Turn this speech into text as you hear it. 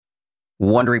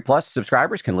Wondery Plus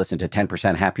subscribers can listen to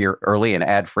 10% Happier early and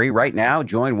ad-free right now.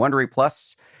 Join Wondery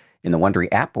Plus in the Wondery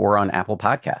app or on Apple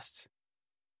Podcasts.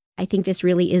 I think this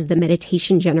really is the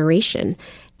meditation generation,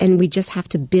 and we just have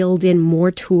to build in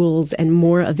more tools and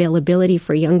more availability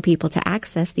for young people to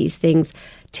access these things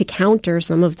to counter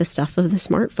some of the stuff of the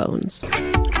smartphones.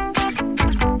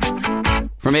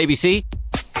 From ABC,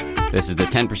 this is the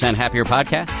 10% Happier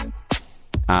podcast.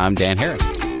 I'm Dan Harris.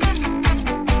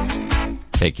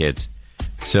 Hey, kids.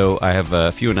 So I have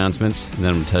a few announcements, and then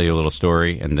I'm going to tell you a little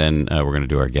story, and then we're going to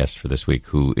do our guest for this week,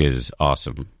 who is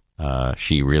awesome.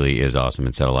 She really is awesome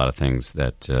and said a lot of things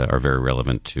that are very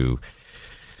relevant to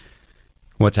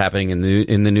what's happening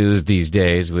in the news these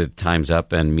days with Time's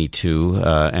Up and Me Too.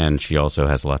 And she also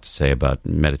has a lot to say about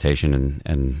meditation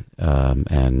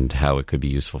and how it could be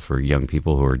useful for young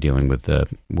people who are dealing with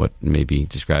what may be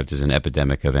described as an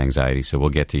epidemic of anxiety. So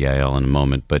we'll get to Yael in a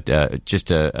moment. But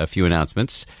just a few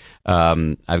announcements.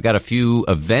 I've got a few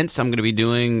events I'm going to be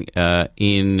doing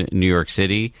in New York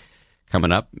City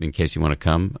coming up, in case you want to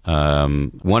come.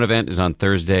 One event is on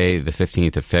Thursday, the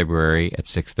 15th of February at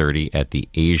 6:30 at the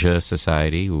Asia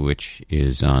Society, which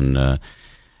is on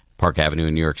Park Avenue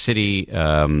in New York City.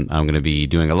 I'm going to be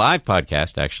doing a live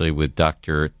podcast, actually, with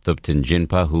Dr. Thupten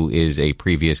Jinpa, who is a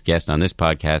previous guest on this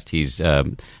podcast. He's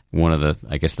one of the,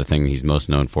 I guess the thing he's most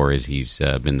known for is he's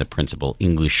been the principal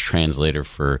English translator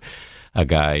for a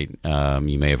guy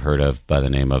you may have heard of by the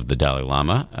name of the Dalai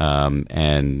Lama,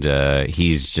 and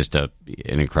he's just an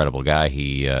incredible guy.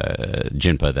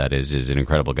 Jinpa, that is an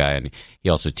incredible guy, and he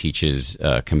also teaches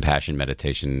compassion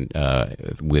meditation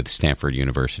with Stanford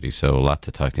University, so a lot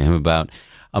to talk to him about.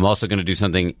 I'm also going to do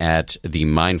something at the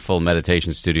Mindful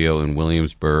Meditation Studio in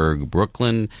Williamsburg,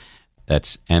 Brooklyn.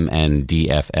 That's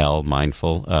MNDFL,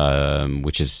 Mindful,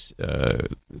 which is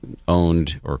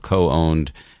owned or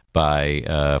co-owned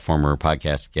by former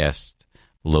podcast guest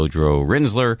Lodro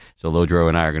Rinsler. So Lodro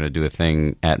and I are going to do a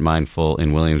thing at Mindful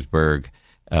in Williamsburg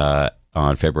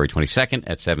on February 22nd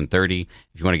at 7:30.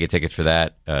 If you want to get tickets for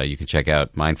that, you can check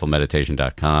out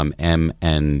mindfulmeditation.com,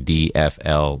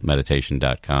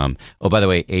 MNDFLmeditation.com. Oh, by the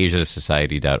way,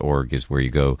 asiasociety.org is where you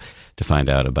go to find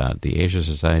out about the Asia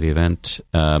Society event.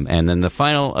 And then the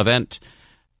final event,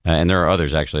 and there are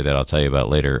others actually that I'll tell you about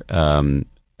later,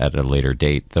 at a later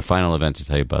date. The final event to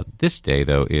tell you about this day,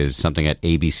 though, is something at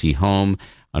ABC Home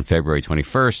on February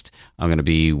 21st. I'm going to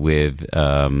be with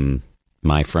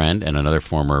my friend and another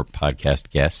former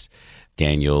podcast guest,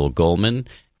 Daniel Goleman,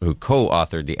 who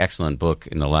co-authored the excellent book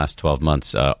in the last 12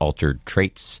 months, Altered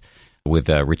Traits, with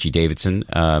Richie Davidson.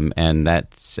 And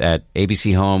that's at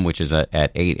ABC Home, which is at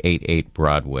 888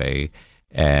 Broadway.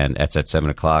 And that's at 7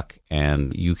 o'clock.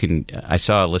 And you can, I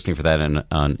saw a listing for that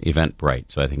on Eventbrite.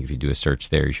 So I think if you do a search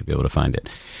there, you should be able to find it.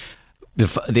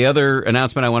 The other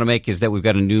announcement I want to make is that we've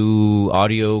got a new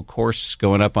audio course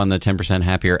going up on the 10%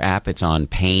 Happier app. It's on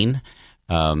pain,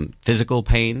 physical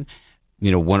pain.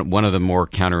 You know, one of the more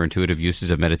counterintuitive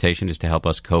uses of meditation is to help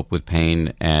us cope with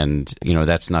pain. And, you know,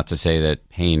 that's not to say that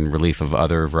pain relief of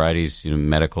other varieties, you know,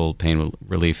 medical pain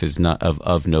relief is not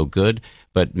of no good,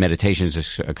 but meditation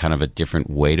is a kind of a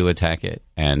different way to attack it.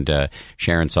 And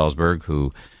Sharon Salzberg,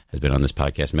 who has been on this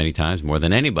podcast many times, more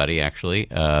than anybody actually,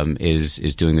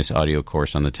 is doing this audio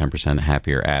course on the 10%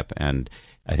 Happier app. And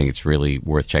I think it's really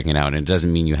worth checking out. And it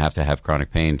doesn't mean you have to have chronic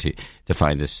pain to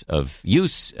find this of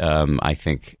use. I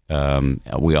think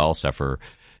we all suffer,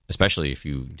 especially if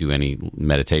you do any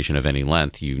meditation of any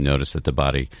length. You notice that the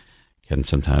body can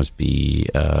sometimes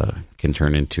can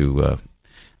turn into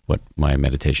what my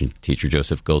meditation teacher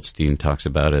Joseph Goldstein talks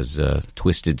about as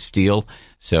twisted steel.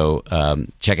 So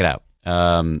check it out.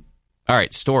 All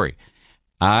right, story.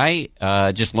 I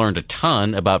just learned a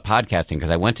ton about podcasting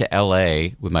because I went to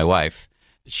L.A. with my wife.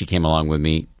 She came along with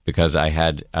me because I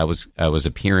was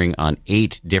appearing on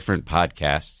 8 different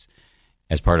podcasts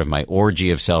as part of my orgy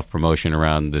of self-promotion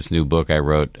around this new book I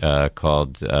wrote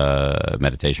called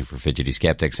Meditation for Fidgety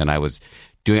Skeptics. And I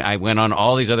went on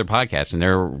all these other podcasts, and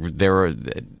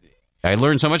I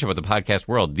learned so much about the podcast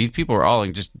world. These people are all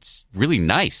just really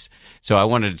nice. So I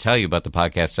wanted to tell you about the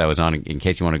podcasts I was on in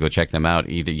case you want to go check them out.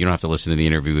 Either you don't have to listen to the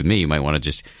interview with me. You might want to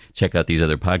just check out these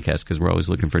other podcasts because we're always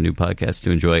looking for new podcasts to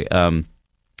enjoy.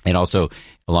 And also,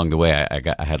 along the way,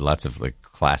 I had lots of like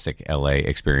classic LA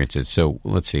experiences. So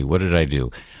let's see, what did I do?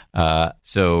 The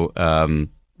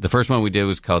first one we did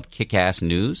was called Kick-Ass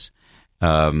News,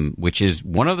 which is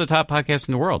one of the top podcasts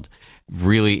in the world.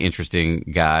 really interesting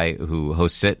guy who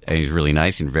hosts it, and he's really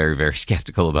nice and very, very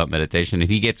skeptical about meditation,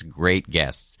 and he gets great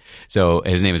guests. So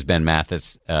his name is Ben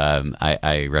Mathis.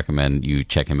 I recommend you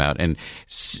check him out. And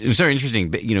it was very interesting.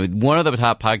 But, one of the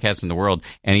top podcasts in the world,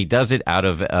 and he does it out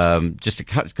of just a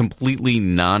completely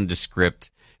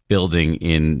nondescript building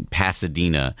in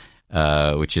Pasadena,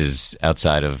 which is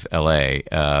outside of L.A.,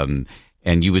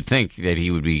 and you would think that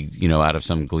he would be, out of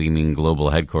some gleaming global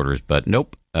headquarters, but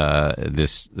nope.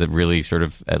 The really sort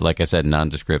of, like I said,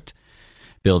 nondescript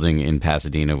building in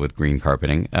Pasadena with green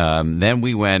carpeting. Then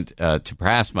we went to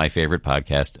perhaps my favorite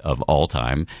podcast of all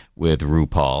time with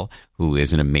RuPaul, who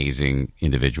is an amazing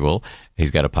individual.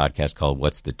 He's got a podcast called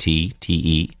What's the Tea?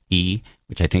 T-E-E,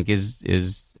 which I think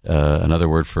is another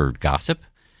word for gossip.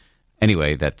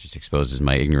 Anyway, that just exposes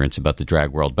my ignorance about the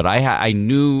drag world. But I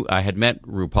knew I had met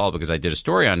RuPaul because I did a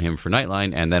story on him for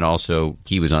Nightline, and then also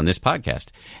he was on this podcast.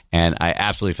 And I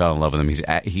absolutely fell in love with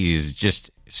him. He's just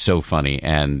so funny.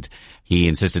 And he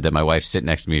insisted that my wife sit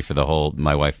next to me for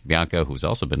my wife, Bianca, who's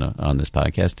also been on this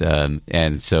podcast.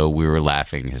 And so we were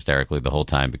laughing hysterically the whole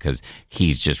time because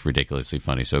he's just ridiculously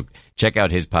funny. So check out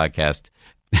his podcast.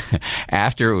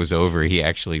 After it was over, he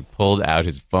actually pulled out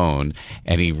his phone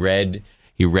and he read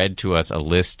to us a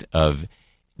list of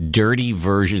dirty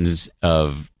versions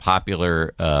of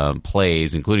popular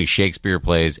plays, including Shakespeare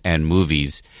plays and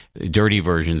movies, dirty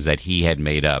versions that he had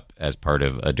made up as part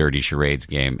of a dirty charades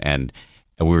game. And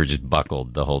we were just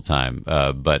buckled the whole time.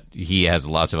 But he has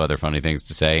lots of other funny things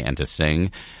to say and to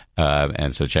sing.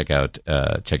 And so check out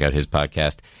his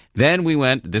podcast. Then we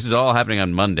went, this is all happening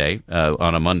on Monday,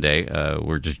 on a Monday.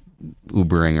 We're just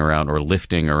Ubering around or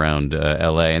lifting around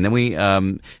L.A. And then we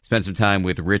spent some time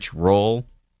with Rich Roll,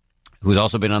 who's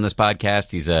also been on this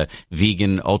podcast. He's a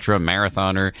vegan ultra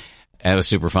marathoner. And it was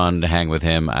super fun to hang with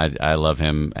him. I love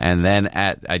him. And then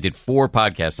I did 4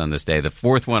 podcasts on this day. The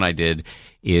 4th one I did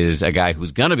is a guy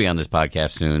who's going to be on this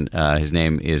podcast soon. His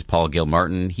name is Paul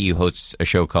Gilmartin. He hosts a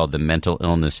show called The Mental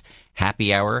Illness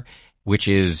Happy Hour, which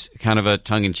is kind of a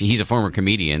tongue-in-cheek. He's a former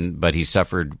comedian, but he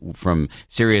suffered from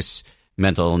serious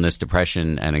mental illness,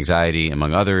 depression, and anxiety,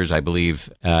 among others, I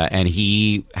believe. And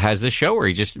he has this show where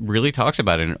he just really talks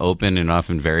about it in an open and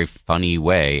often very funny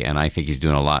way. And I think he's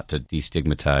doing a lot to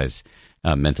destigmatize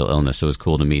mental illness. So it was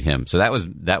cool to meet him. So that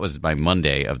was my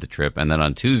Monday of the trip. And then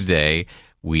on Tuesday,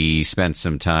 we spent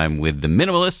some time with the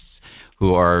Minimalists,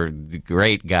 who are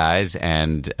great guys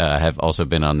and have also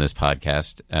been on this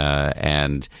podcast.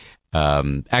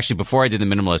 Actually, before I did the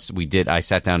Minimalists, I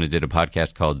sat down and did a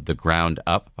podcast called The Ground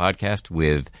Up podcast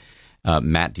with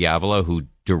Matt Diavolo, who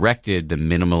directed the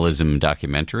Minimalism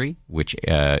documentary, which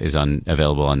is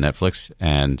available on Netflix.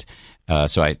 And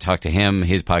so I talked to him.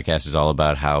 His podcast is all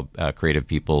about how creative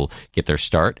people get their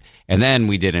start. And then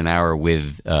we did an hour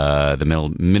with the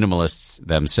Minimalists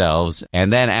themselves.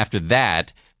 And then after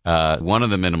that, one of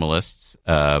the Minimalists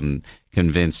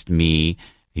convinced me,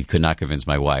 he could not convince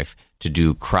my wife, to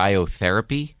do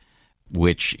cryotherapy,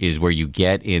 which is where you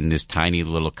get in this tiny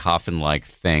little coffin-like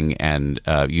thing and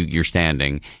you're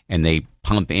standing, and they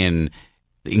pump in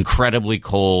incredibly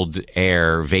cold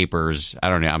air, vapors. I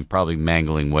don't know. I'm probably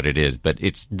mangling what it is, but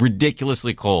it's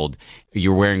ridiculously cold.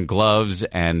 You're wearing gloves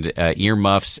and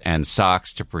earmuffs and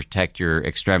socks to protect your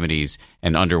extremities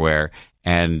and underwear,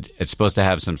 and it's supposed to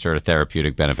have some sort of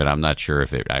therapeutic benefit. I'm not sure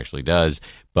if it actually does,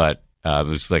 but it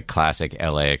was like classic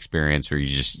LA experience where you're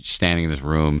just standing in this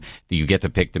room. You get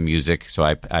to pick the music. So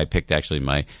I picked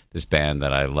actually this band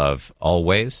that I love,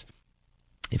 Always.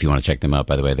 If you want to check them out,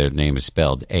 by the way, their name is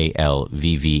spelled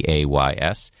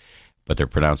Alvvays, but they're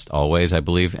pronounced Always, I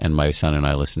believe. And my son and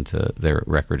I listen to their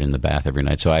record in the bath every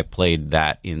night. So I played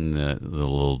that in the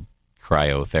little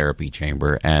cryotherapy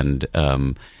chamber and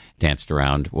danced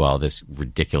around while this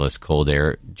ridiculous cold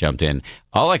air jumped in.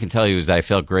 All I can tell you is that I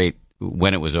felt great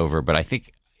when it was over, but I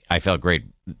think I felt great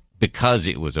because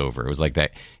it was over. It was like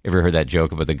that. Ever heard that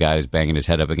joke about the guy who's banging his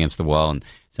head up against the wall and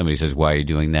somebody says, "Why are you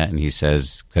doing that?" And he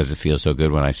says, "Because it feels so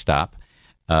good when I stop."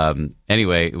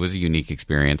 Anyway, it was a unique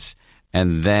experience.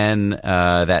 And then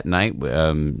that night,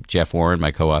 Jeff Warren, my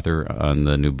co-author on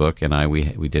the new book, and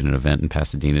we did an event in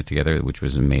Pasadena together, which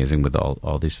was amazing with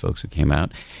all these folks who came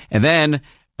out. And then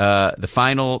the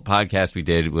final podcast we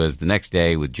did was the next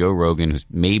day with Joe Rogan, who's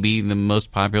maybe the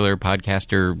most popular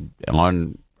podcaster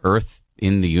on Earth,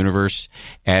 in the universe.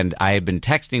 And I had been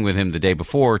texting with him the day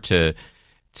before to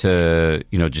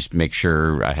just make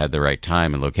sure I had the right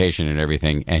time and location and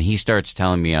everything. And he starts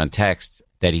telling me on text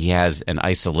that he has an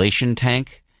isolation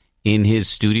tank in his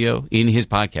studio, in his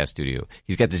podcast studio.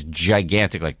 He's got this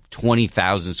gigantic, like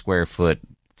 20,000 square foot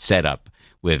setup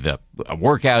with a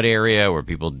workout area where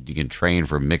you can train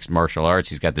for mixed martial arts.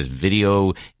 He's got this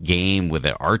video game with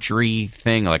an archery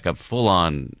thing, like a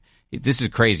full-on. This is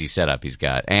a crazy setup he's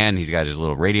got. And he's got his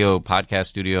little radio podcast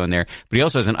studio in there. But he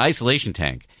also has an isolation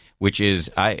tank, which is,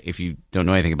 if you don't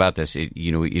know anything about this,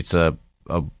 it's a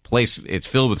place, it's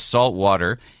filled with salt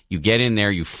water. You get in there,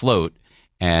 you float,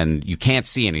 and you can't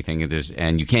see anything,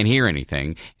 and you can't hear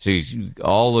anything. So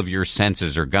all of your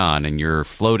senses are gone, and you're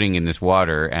floating in this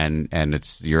water, and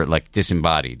you're like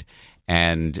disembodied.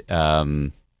 And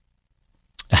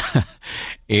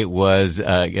it was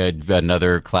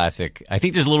another classic. I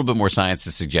think there's a little bit more science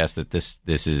to suggest that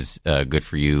this is good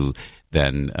for you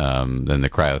than the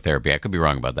cryotherapy. I could be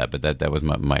wrong about that, but that was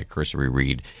my cursory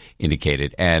read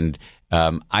indicated. And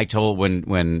I told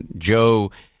when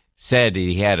Joe said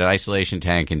he had an isolation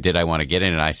tank and did I want to get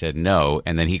in, and I said no,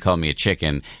 and then he called me a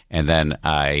chicken, and then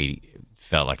I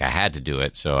felt like I had to do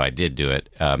it, so I did do it,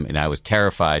 and I was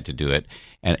terrified to do it.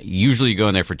 And usually you go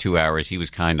in there for 2 hours. He was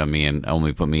kind on me and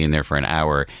only put me in there for an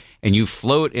hour, and you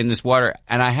float in this water.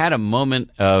 And I had a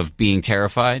moment of being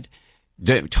terrified,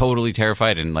 totally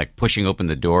terrified, and like pushing open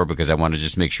the door because I wanted to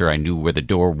just make sure I knew where the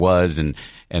door was and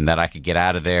that I could get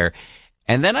out of there.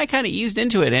 And then I kind of eased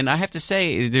into it, and I have to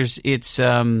say,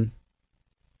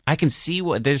 I can see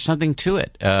there's something to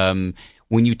it.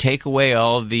 When you take away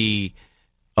all the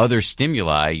other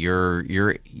stimuli,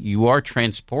 you are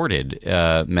transported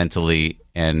mentally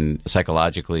and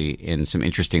psychologically in some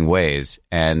interesting ways,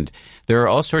 and there are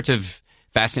all sorts of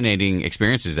fascinating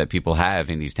experiences that people have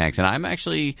in these tanks. And I'm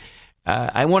actually,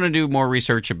 I want to do more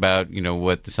research about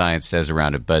what the science says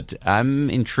around it, but I'm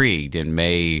intrigued and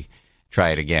may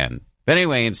try it again. But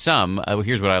anyway, in sum,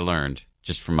 here's what I learned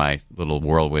just from my little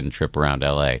whirlwind trip around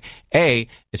L.A. A,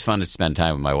 it's fun to spend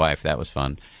time with my wife. That was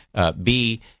fun.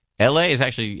 B, L.A. is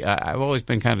actually, I've always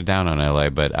been kind of down on L.A.,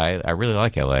 but I really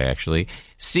like L.A., actually.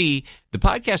 C, the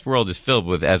podcast world is filled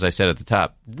with, as I said at the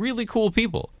top, really cool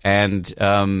people. And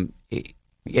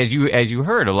as you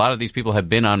heard, a lot of these people have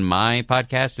been on my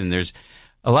podcast, and there's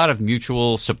a lot of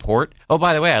mutual support. Oh,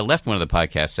 by the way, I left one of the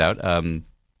podcasts out.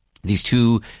 These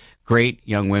two great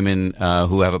young women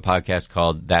who have a podcast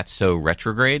called That's So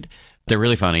Retrograde. They're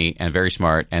really funny and very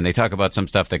smart, and they talk about some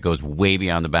stuff that goes way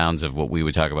beyond the bounds of what we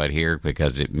would talk about here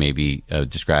because it may be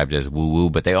described as woo-woo,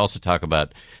 but they also talk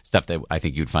about stuff that I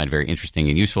think you'd find very interesting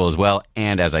and useful as well.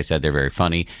 And as I said, they're very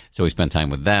funny, so we spend time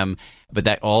with them. But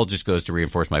that all just goes to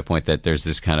reinforce my point that there's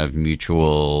this kind of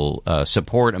mutual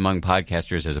support among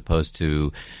podcasters as opposed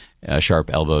to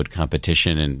sharp-elbowed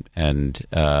competition. And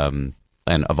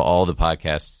of all the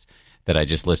podcasts that I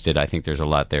just listed, I think there's a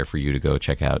lot there for you to go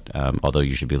check out, although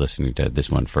you should be listening to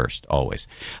this one first, always.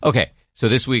 Okay, so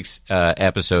this week's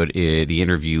episode, the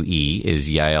interviewee is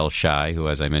Yael Shai, who,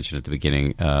 as I mentioned at the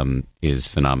beginning, is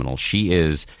phenomenal.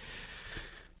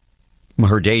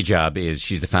 Her day job is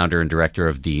she's the founder and director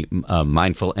of the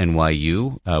Mindful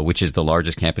NYU, which is the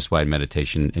largest campus-wide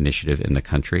meditation initiative in the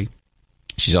country.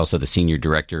 She's also the senior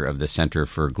director of the Center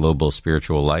for Global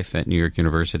Spiritual Life at New York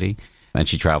University. And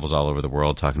she travels all over the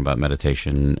world talking about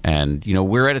meditation. And,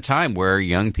 we're at a time where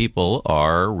young people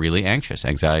are really anxious.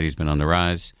 Anxiety has been on the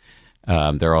rise.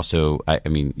 They're also,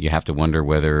 you have to wonder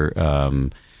whether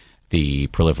the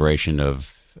proliferation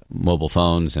of mobile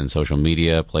phones and social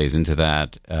media plays into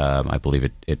that. I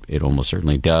believe it almost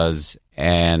certainly does.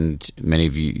 And many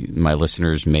of you, my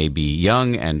listeners, may be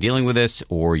young and dealing with this,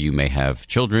 or you may have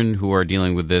children who are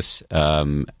dealing with this.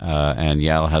 And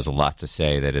Yael has a lot to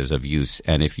say that is of use.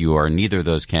 And if you are in neither of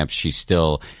those camps, she's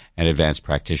still an advanced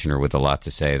practitioner with a lot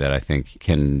to say that I think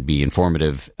can be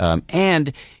informative.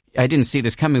 And I didn't see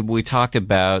this coming, but we talked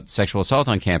about sexual assault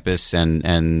on campus,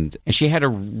 and she had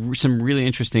some really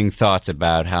interesting thoughts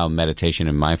about how meditation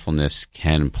and mindfulness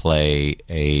can play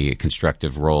a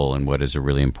constructive role in what is a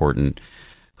really important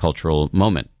cultural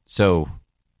moment. So,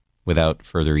 without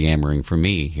further yammering from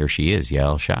me, here she is,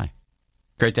 Yael Shai.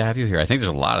 Great to have you here. I think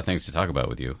there's a lot of things to talk about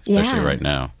with you, especially right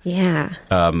now. Yeah.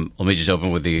 Let me just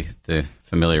open with the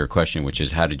familiar question, which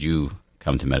is, how did you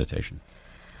come to meditation?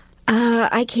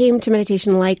 I came to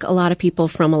meditation like a lot of people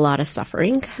from a lot of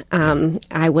suffering.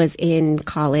 I was in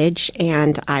college,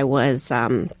 and I was...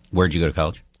 Where'd you go to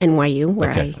college? NYU,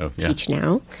 where I teach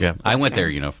now. Yeah, I went there,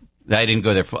 I didn't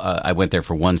go there. I went there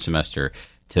for one semester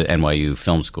to NYU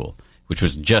Film School, which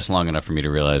was just long enough for me to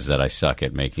realize that I suck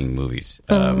at making movies.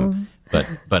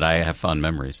 But I have fond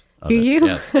memories. Do you?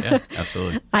 Yes, yeah,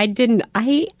 absolutely. I didn't.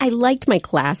 I liked my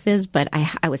classes, but I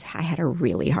had a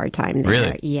really hard time there.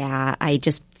 Really? Yeah, I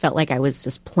just felt like I was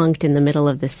just plunked in the middle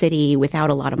of the city without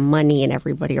a lot of money, and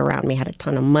everybody around me had a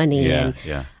ton of money. Yeah,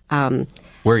 yeah.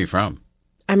 Where are you from?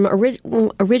 I'm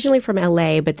originally from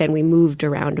LA, but then we moved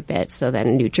around a bit. So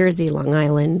then New Jersey, Long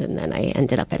Island, and then I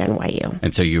ended up at NYU.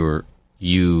 And so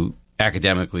you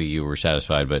academically you were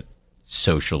satisfied, but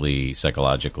socially,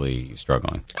 psychologically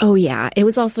struggling. Oh, yeah. It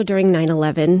was also during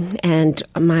 9/11, and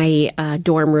my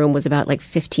dorm room was about like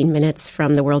 15 minutes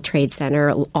from the World Trade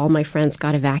Center. All my friends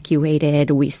got evacuated.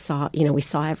 We saw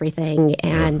everything,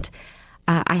 and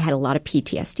I had a lot of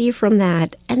PTSD from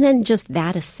that. And then just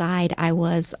that aside, I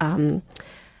was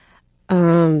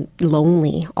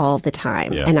lonely all the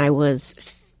time,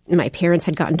 and my parents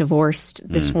had gotten divorced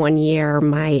this one year.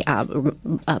 My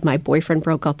boyfriend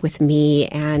broke up with me,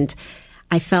 and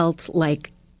I felt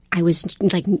like I was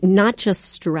like not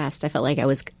just stressed. I felt like I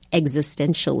was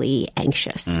existentially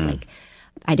anxious. Like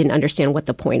I didn't understand what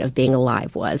the point of being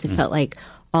alive was. It felt like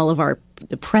all of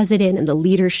the president and the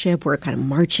leadership were kind of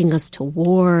marching us to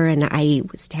war, and I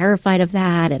was terrified of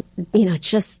that. And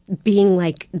just being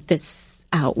like this,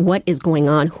 what is going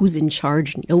on? Who's in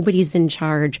charge? Nobody's in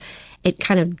charge. It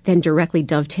kind of then directly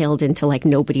dovetailed into like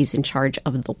nobody's in charge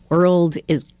of the world.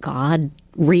 Is God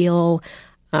real?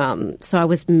 So I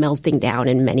was melting down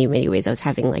in many, many ways. I was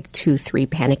having like 2-3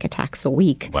 panic attacks a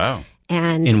week. Wow.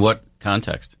 And in what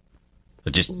context?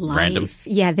 Just life. Random?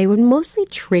 Yeah, they were mostly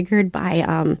triggered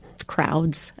by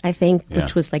crowds, I think,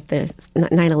 which was like the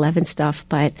 9/11 stuff.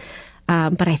 But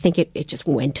I think it just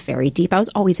went very deep. I was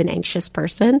always an anxious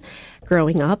person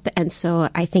growing up, and so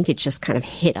I think it just kind of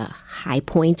hit a high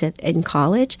point in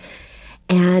college.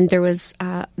 And there was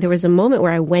a moment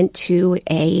where I went to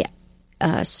a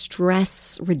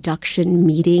stress reduction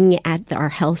meeting at our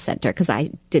health center because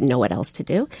I didn't know what else to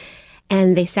do.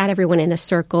 And they sat everyone in a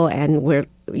circle and were,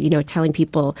 telling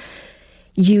people,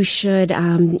 you should,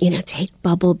 take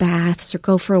bubble baths or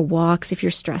go for walks if you're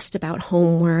stressed about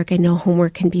homework. I know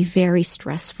homework can be very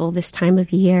stressful this time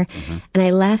of year. Mm-hmm. And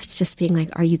I left just being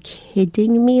like, are you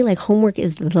kidding me? Like homework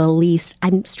is the least.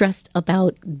 I'm stressed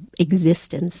about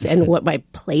existence and what my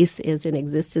place is in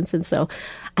existence. And so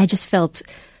I just felt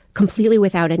completely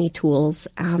without any tools.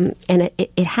 And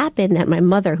it happened that my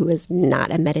mother, who is not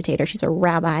a meditator, she's a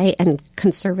rabbi and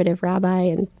conservative rabbi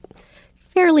and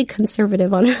fairly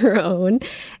conservative on her own.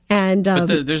 And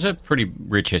but there's a pretty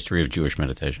rich history of Jewish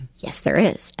meditation. Yes, there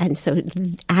is. And so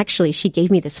actually she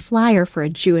gave me this flyer for a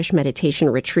Jewish meditation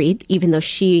retreat, even though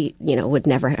she, would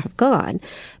never have gone.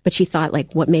 But she thought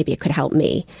like, what maybe it could help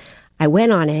me. I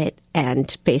went on it,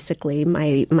 and basically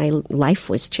my life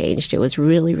was changed. It was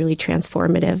really, really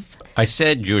transformative. I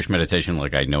said Jewish meditation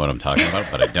like I know what I'm talking about,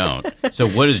 but I don't. So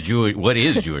what is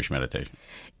Jewish meditation?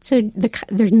 So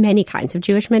there's many kinds of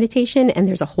Jewish meditation, and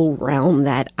there's a whole realm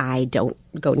that I don't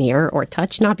go near or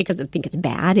touch, not because I think it's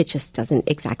bad. It just doesn't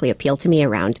exactly appeal to me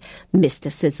around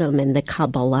mysticism and the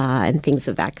Kabbalah and things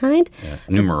of that kind. Yeah.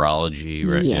 Numerology,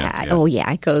 right? Yeah. Oh,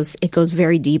 yeah. It goes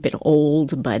very deep and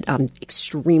old, but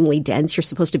extremely dense. You're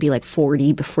supposed to be like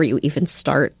 40 before you even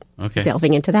start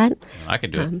delving into that. I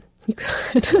could do it. You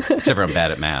could. Except for I'm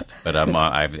bad at math, but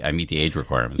I meet the age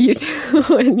requirements. You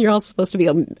do, and you're all supposed to be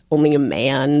only a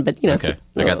man, but Okay,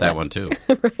 I got that one too.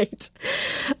 Right.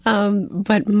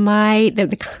 But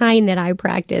the kind that I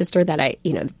practiced, or that I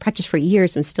practiced for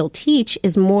years and still teach,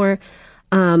 is more.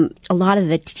 A lot of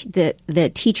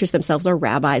the teachers themselves are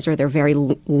rabbis, or they're very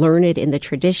learned in the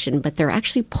tradition, but they're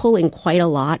actually pulling quite a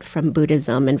lot from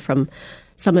Buddhism and from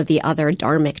some of the other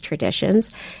Dharmic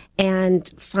traditions, and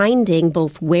finding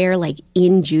both where, like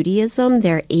in Judaism,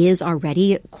 there is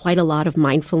already quite a lot of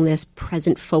mindfulness,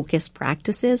 present focus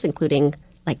practices, including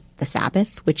like the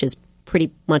Sabbath, which is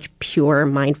pretty much pure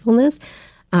mindfulness.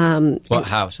 Well,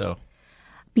 how so?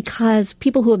 Because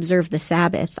people who observe the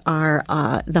Sabbath are,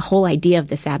 the whole idea of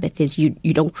the Sabbath is you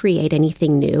don't create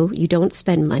anything new. You don't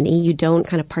spend money. You don't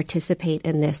kind of participate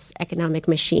in this economic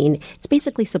machine. It's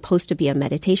basically supposed to be a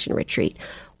meditation retreat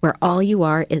where all you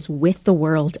are is with the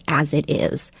world as it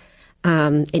is,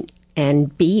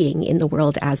 and being in the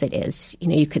world as it is.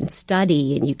 You can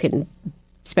study and you can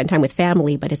spend time with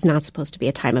family, but it's not supposed to be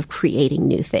a time of creating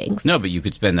new things. No, but you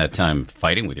could spend that time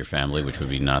fighting with your family, which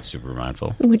would be not super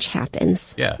mindful. Which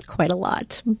happens quite a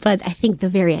lot. But I think the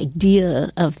very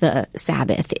idea of the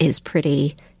Sabbath is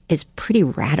pretty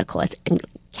radical. It's a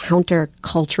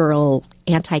countercultural,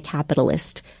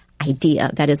 anti-capitalist idea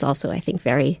that is also, I think,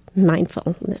 very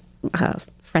mindful,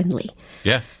 friendly.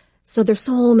 Yeah. So there's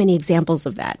so many examples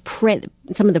of that.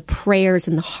 Some of the prayers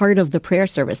in the heart of the prayer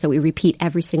service that we repeat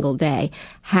every single day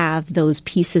have those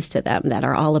pieces to them that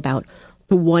are all about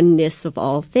the oneness of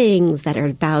all things, that are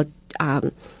about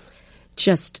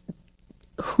just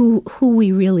who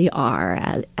we really are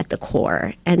at the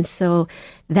core. And so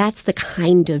that's the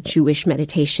kind of Jewish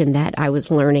meditation that I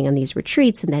was learning on these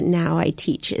retreats, and that now I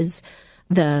teach is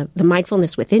the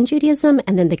mindfulness within Judaism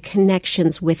and then the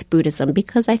connections with Buddhism,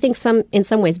 because I think in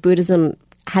some ways Buddhism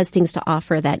has things to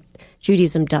offer that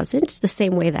Judaism doesn't, the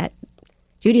same way that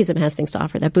Judaism has things to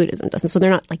offer that Buddhism doesn't. So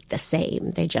they're not like the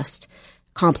same. They just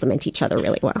complement each other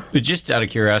really well. But just out of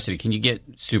curiosity, can you get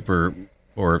super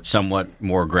or somewhat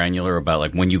more granular about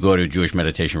like when you go to a Jewish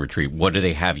meditation retreat, what do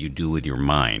they have you do with your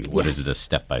mind? What is the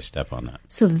step-by-step on that?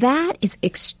 So that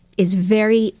is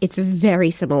very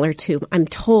similar to, I'm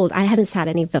told, I haven't sat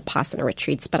any of Vipassana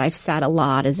retreats, but I've sat a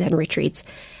lot of Zen retreats,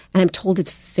 and I'm told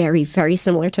it's very, very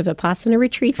similar to Vipassana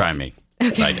retreats. Try me.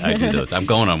 Okay. I do those. I'm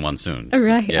going on one soon.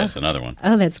 Right. Yes, another one.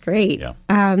 Oh, that's great.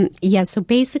 Yeah. So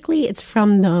basically it's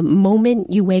from the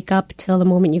moment you wake up till the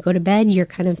moment you go to bed, you're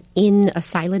kind of in a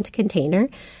silent container.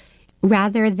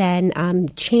 Rather than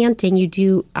chanting, you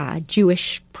do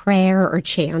Jewish prayer or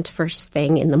chant first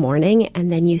thing in the morning,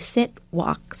 and then you sit,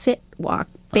 walk,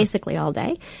 basically all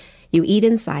day. You eat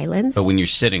in silence. But when you're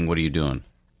sitting, what are you doing?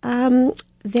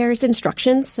 There's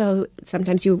instructions. So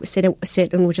sometimes you sit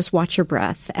and just watch your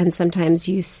breath, and sometimes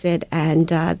you sit and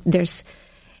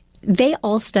they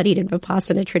all studied in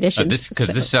Vipassana traditions.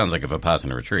 This sounds like a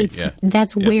Vipassana retreat.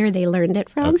 That's where they learned it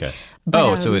from. Okay.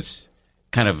 But, so it's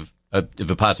kind of a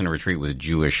Vipassana retreat with a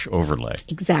Jewish overlay.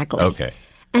 Exactly. Okay.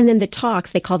 And then the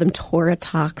talks, they call them Torah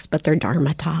talks, but they're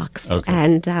Dharma talks. Okay.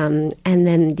 And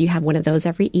then you have one of those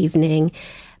every evening.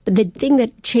 But the thing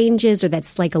that changes, or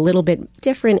that's like a little bit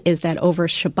different, is that over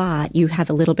Shabbat, you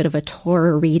have a little bit of a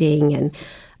Torah reading and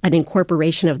an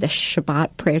incorporation of the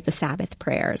Shabbat prayers, the Sabbath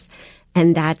prayers.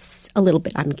 And that's a little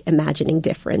bit, I'm imagining,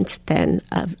 different than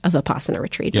a Vipassana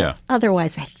retreat. Yeah. But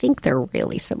otherwise, I think they're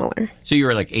really similar. So you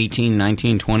were like 18,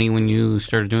 19, 20 when you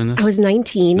started doing this? I was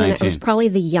 19, and I was probably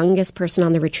the youngest person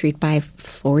on the retreat by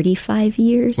 45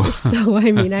 years or so.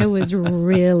 I mean, I was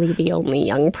really the only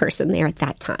young person there at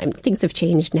that time. Things have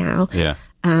changed now. Yeah.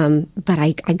 But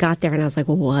I got there and I was like,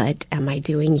 what am I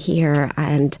doing here?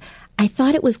 And I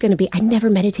thought it was going to be, I never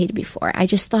meditated before. I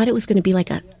just thought it was going to be like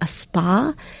a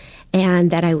spa.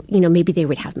 And that maybe they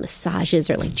would have massages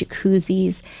or like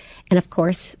jacuzzis. And of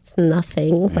course, it's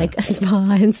nothing like a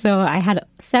spa. And so I had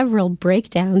several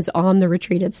breakdowns on the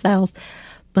retreat itself.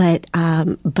 But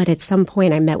at some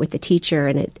point I met with the teacher,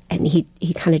 and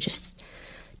he kind of just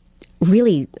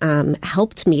really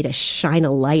helped me to shine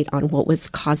a light on what was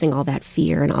causing all that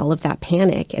fear and all of that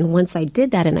panic. And once I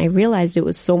did that, and I realized it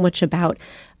was so much about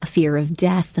a fear of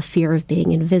death, the fear of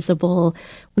being invisible,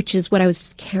 which is what I was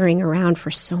just carrying around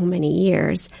for so many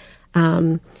years.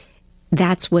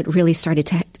 That's what really started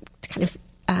to kind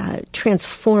of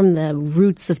transform the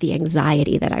roots of the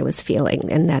anxiety that I was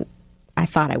feeling, and that I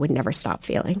thought I would never stop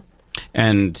feeling.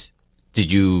 And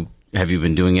have you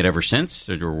been doing it ever since,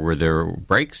 or were there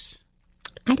breaks?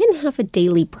 I didn't have a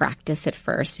daily practice at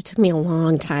first. It took me a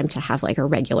long time to have like a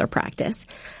regular practice.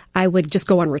 I would just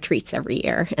go on retreats every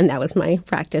year, and that was my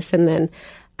practice. And then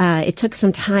it took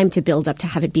some time to build up to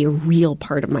have it be a real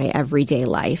part of my everyday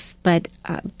life. But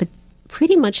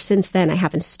pretty much since then, I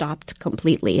haven't stopped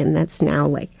completely, and that's now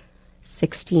like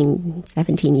 16,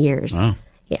 17 years. Wow.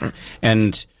 Yeah.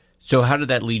 And so how did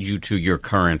that lead you to your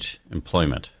current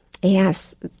employment?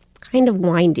 Yes, it's kind of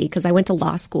windy because I went to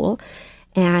law school.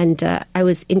 And I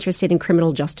was interested in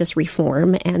criminal justice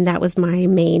reform, and that was my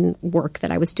main work that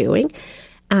I was doing.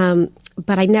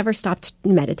 But I never stopped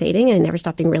meditating, and I never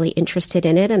stopped being really interested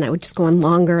in it. And I would just go on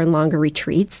longer and longer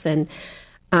retreats. And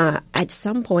at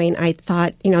some point, I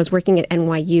thought, I was working at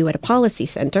NYU at a policy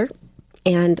center,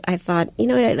 and I thought,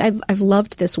 I've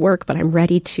loved this work, but I'm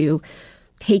ready to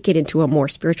take it into a more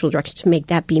spiritual direction to make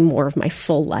that be more of my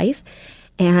full life.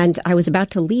 And I was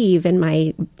about to leave, and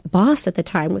my boss at the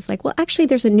time was like, well, actually,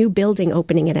 there's a new building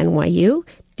opening at NYU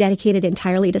dedicated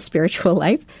entirely to spiritual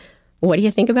life. What do you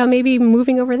think about maybe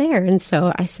moving over there? And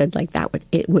so I said, like,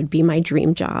 it would be my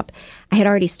dream job. I had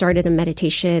already started a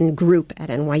meditation group at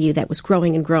NYU that was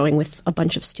growing and growing with a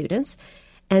bunch of students.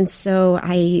 And so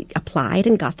I applied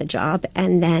and got the job,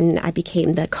 and then I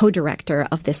became the co-director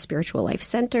of this Spiritual Life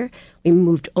Center. We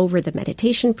moved over the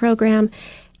meditation program,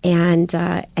 and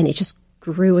it just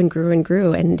grew and grew and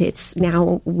grew. And it's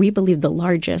now, we believe, the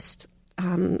largest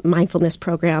mindfulness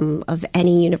program of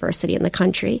any university in the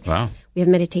country. Wow. We have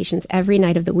meditations every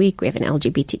night of the week. We have an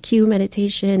LGBTQ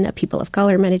meditation, a people of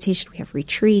color meditation. We have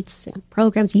retreats and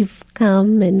programs. You've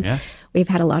come, and we've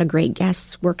had a lot of great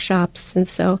guests, workshops. And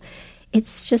so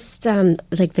it's just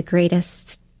like the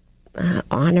greatest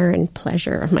honor and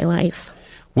pleasure of my life.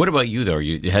 What about you, though? Do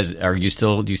you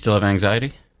still have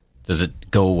anxiety? Does it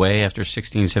go away after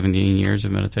 16, 17 years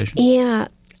of meditation? Yeah,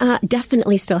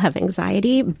 definitely still have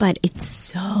anxiety, but it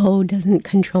so doesn't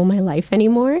control my life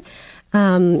anymore.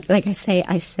 Like I say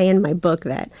in my book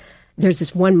that there's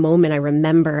this one moment I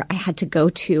remember I had to go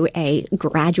to a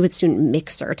graduate student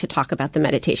mixer to talk about the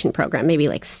meditation program, maybe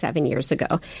like 7 years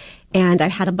ago. And I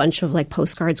had a bunch of like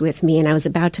postcards with me, and I was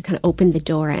about to kind of open the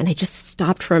door, and I just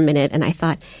stopped for a minute, and I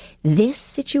thought, this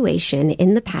situation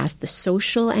in the past, the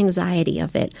social anxiety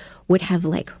of it would have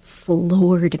like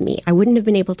floored me. I wouldn't have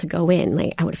been able to go in.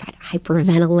 Like, I would have had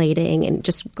hyperventilating and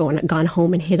just gone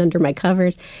home and hid under my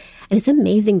covers. And it's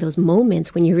amazing, those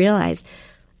moments when you realize,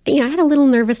 I had a little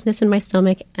nervousness in my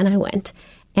stomach, and I went.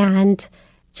 And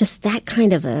just that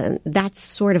that's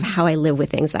sort of how I live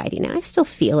with anxiety now. I still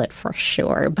feel it for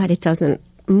sure, but it doesn't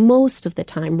most of the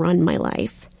time run my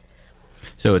life.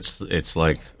 So it's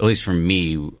like, at least for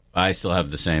me, I still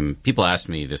have the same. People asked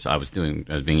me this. I was being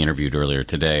interviewed earlier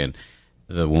today, and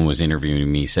the one was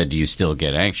interviewing me said, "Do you still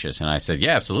get anxious?" And I said,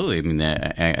 "Yeah, absolutely. I mean,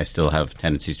 I still have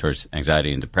tendencies towards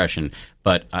anxiety and depression,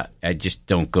 but I just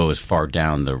don't go as far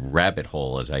down the rabbit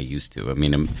hole as I used to. I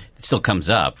mean, it still comes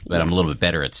up, but yes. I'm a little bit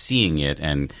better at seeing it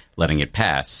and letting it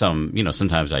pass.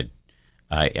 Sometimes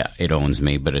it owns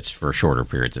me, but it's for shorter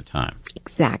periods of time."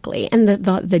 Exactly. And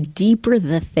the deeper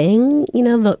the thing,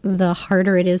 the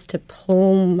harder it is to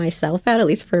pull myself out, at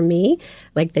least for me,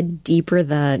 like the deeper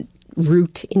the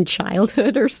root in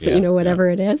childhood or whatever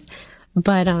it is.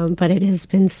 But it has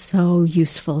been so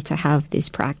useful to have these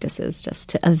practices just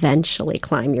to eventually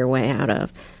climb your way out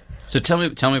of. So tell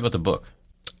me about the book.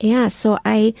 Yeah. So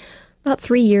about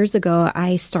 3 years ago,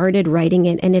 I started writing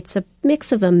it, and it's a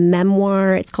mix of a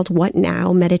memoir. It's called What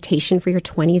Now? Meditation for Your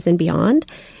 20s and Beyond.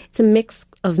 It's a mix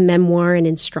of memoir and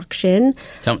instruction.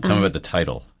 Tell me about the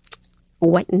title.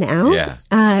 What Now? Yeah.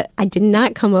 I did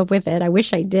not come up with it. I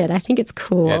wish I did. I think it's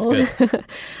cool. Yeah, it's good.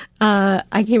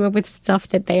 I came up with stuff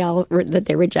that they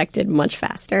rejected much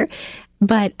faster.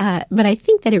 But I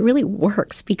think that it really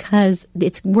works because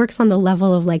it works on the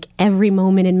level of like every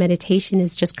moment in meditation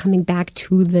is just coming back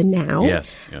to the now.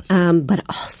 Yes. But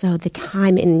also the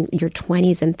time in your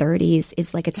 20s and 30s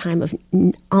is like a time of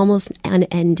almost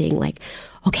unending, like,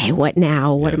 okay, what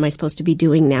now? What am I supposed to be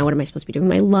doing now? What am I supposed to be doing in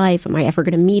my life? Am I ever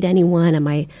going to meet anyone? Am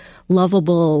I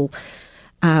lovable?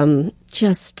 What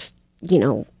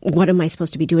am I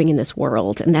supposed to be doing in this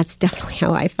world? And that's definitely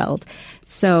how I felt.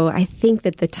 So I think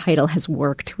that the title has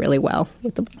worked really well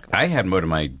with the book. I had one of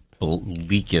my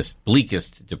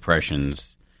bleakest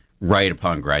depressions right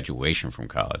upon graduation from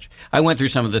college. I went through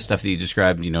some of the stuff that you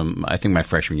described. I think my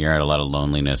freshman year I had a lot of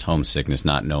loneliness, homesickness,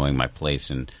 not knowing my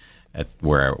place and at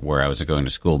where I was going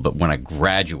to school. But when I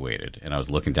graduated and I was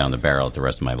looking down the barrel at the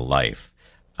rest of my life,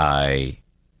 I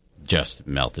just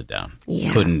melted down.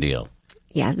 Yeah. Couldn't deal.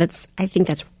 Yeah, I think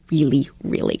that's really,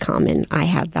 really common. I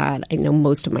have that. I know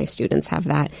most of my students have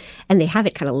that. And they have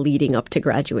it kind of leading up to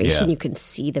graduation. Yeah. You can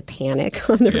see the panic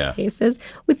on their faces,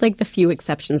 with like the few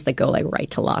exceptions that go like right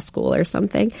to law school or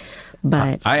something.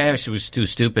 But I actually was too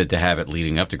stupid to have it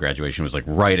leading up to graduation. It was like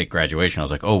right at graduation. I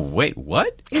was like, oh, wait,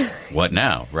 what? What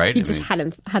now? Right? You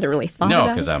hadn't really thought about it?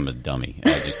 No, because I'm a dummy. I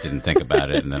just didn't think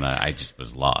about it. And then I just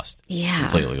was lost. Yeah.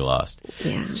 Completely lost.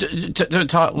 Yeah. So,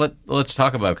 let's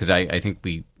talk about, because I think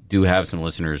we do have some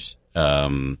listeners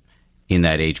in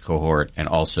that age cohort, and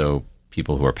also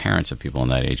people who are parents of people in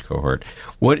that age cohort.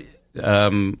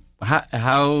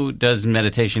 How does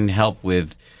meditation help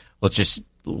with, let's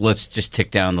just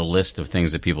tick down the list of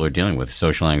things that people are dealing with: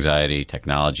 social anxiety,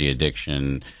 technology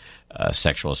addiction,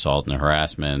 sexual assault and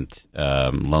harassment,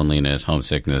 loneliness,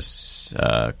 homesickness,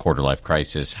 quarter-life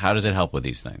crisis. How does it help with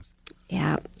these things?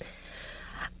 Yeah.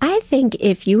 I think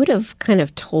if you would have kind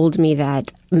of told me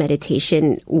that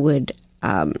meditation would,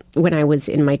 when I was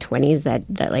in my 20s,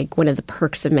 that like one of the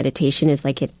perks of meditation is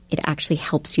like it actually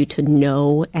helps you to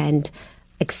know and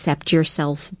accept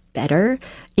yourself better,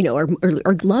 or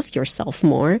love yourself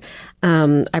more,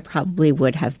 I probably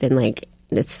would have been like,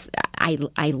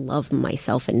 I love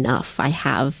myself enough. I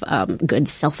have good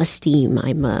self-esteem.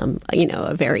 I'm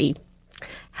a very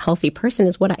healthy person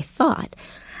is what I thought.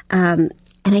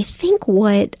 And I think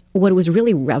what was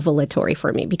really revelatory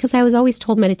for me, because I was always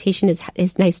told meditation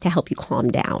is nice to help you calm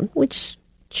down, which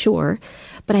sure,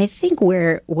 but I think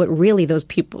what really those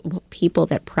people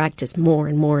that practice more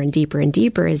and more and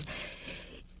deeper is,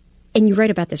 and you write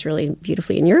about this really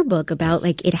beautifully in your book, about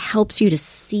like it helps you to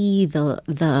see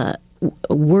the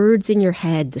words in your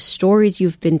head, the stories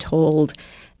you've been told,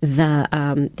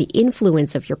 the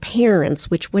influence of your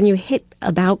parents, which when you hit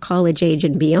about college age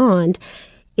and beyond,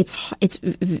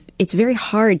 it's very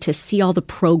hard to see all the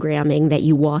programming that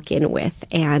you walk in with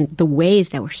and the ways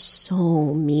that we're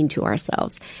so mean to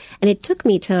ourselves. And it took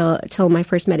me till my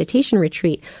first meditation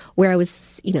retreat where I was,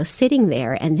 sitting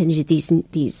there, and then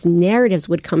these narratives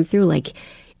would come through like,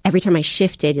 every time I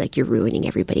shifted, like, you're ruining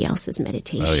everybody else's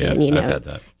meditation. Oh, yeah. You know? I've had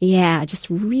that. Yeah, just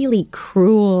really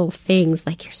cruel things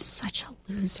like, you're such a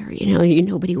loser,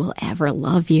 nobody will ever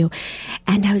love you.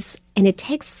 And it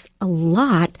takes a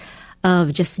lot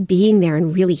of just being there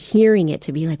and really hearing it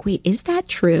to be like, wait, is that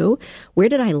true? Where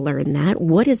did I learn that?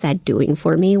 What is that doing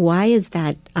for me? How is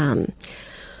that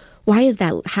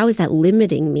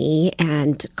limiting me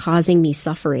and causing me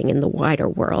suffering in the wider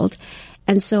world?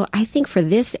 And so I think for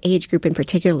this age group in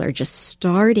particular, just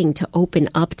starting to open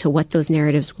up to what those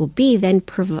narratives will be then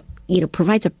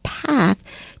provides a path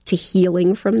to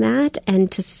healing from that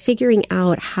and to figuring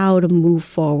out how to move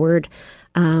forward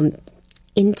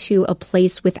into a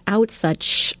place without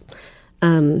such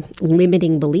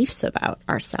limiting beliefs about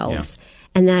ourselves. Yeah.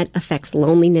 And that affects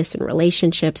loneliness in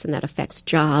relationships, and that affects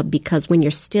job, because when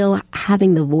you're still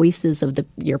having the voices of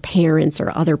your parents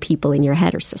or other people in your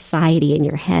head or society in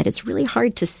your head, it's really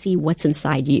hard to see what's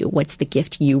inside you, what's the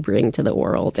gift you bring to the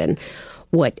world, and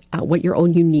what your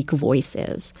own unique voice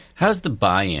is. How's the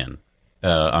buy-in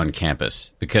on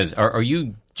campus? Because are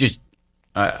you just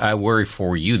I worry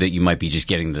for you that you might be just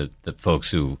getting the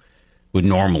folks who would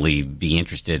normally be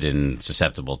interested and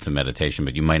susceptible to meditation,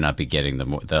 but you might not be getting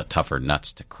the tougher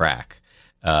nuts to crack.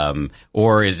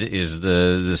 Or is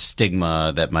the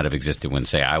stigma that might have existed when,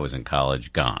 say, I was in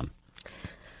college gone?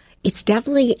 It's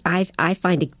definitely, I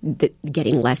find it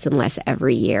getting less and less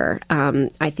every year.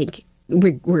 I think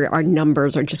our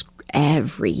numbers are just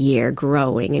every year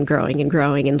growing and growing and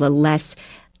growing, and the less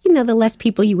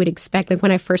people you would expect. Like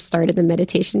when I first started the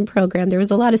meditation program, there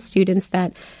was a lot of students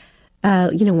that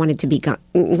wanted to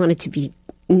be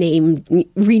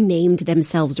renamed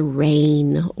themselves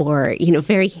Rain, or,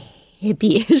 very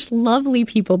hippie-ish, lovely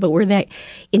people, but were that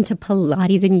into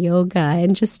Pilates and yoga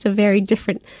and just a very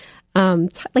different,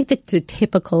 like the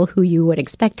typical who you would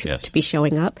expect to be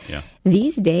showing up. Yeah.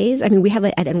 These days, we have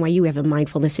at NYU, we have a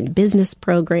mindfulness in business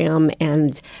program,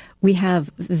 and we have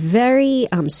very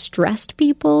stressed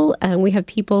people, and we have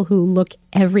people who look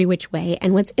every which way.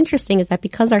 And what's interesting is that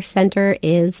because our center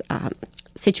is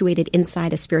situated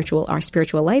inside our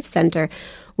spiritual life center,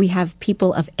 we have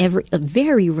people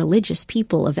very religious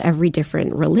people of every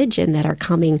different religion that are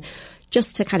coming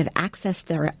just to kind of access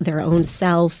their own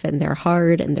self and their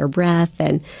heart and their breath.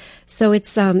 And so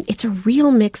it's a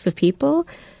real mix of people.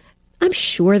 I'm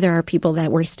sure there are people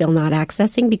that we're still not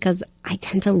accessing, because I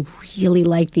tend to really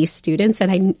like these students,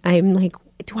 and I'm like,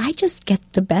 do I just get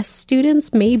the best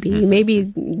students?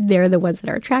 Maybe they're the ones that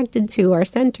are attracted to our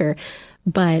center,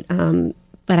 but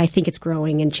I think it's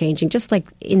growing and changing. Just like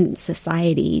in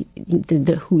society,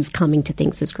 the who's coming to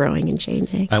things is growing and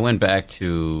changing. I went back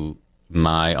to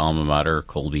my alma mater,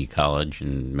 Colby College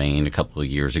in Maine, a couple of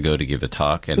years ago to give a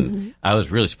talk, and I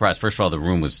was really surprised. First of all, the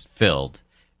room was filled.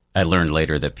 I learned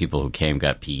later that people who came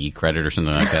got PE credit or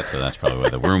something like that, so that's probably why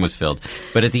the room was filled.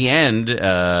 But at the end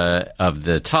of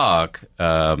the talk,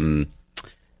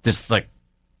 this like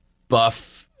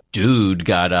buff dude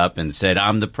got up and said,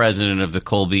 "I'm the president of the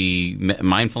Colby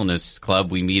Mindfulness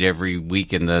Club. We meet every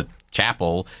week in the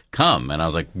chapel. Come." And I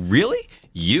was like, "Really?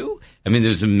 You?" It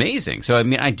was amazing. So,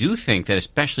 I do think that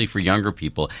especially for younger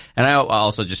people, and I'll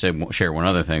also just share one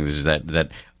other thing, is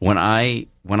that when I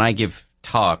give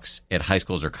talks at high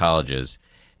schools or colleges,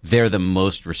 they're the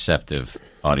most receptive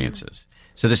audiences.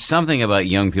 So there's something about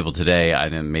young people today, I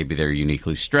think maybe they're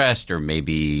uniquely stressed, or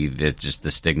maybe that just the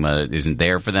stigma isn't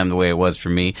there for them the way it was for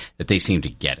me, that they seem to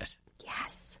get it.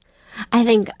 Yes. I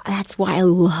think that's why I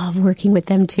love working with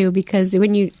them too, because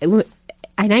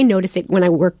and I notice it when I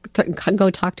go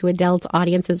talk to adult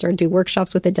audiences or do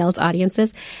workshops with adult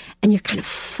audiences, and you're kind of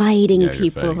fighting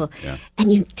people. Yeah.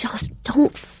 And you just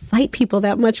don't fight people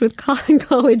that much with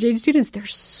college-age students. They're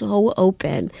so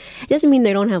open. It doesn't mean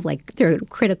they don't have their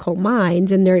critical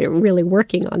minds, and they're really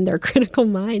working on their critical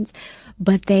minds,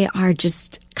 but they are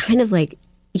just kind of like,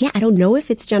 I don't know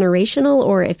if it's generational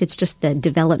or if it's just the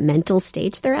developmental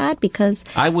stage they're at, because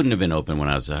I wouldn't have been open when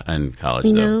I was in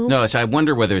college, though. No, so I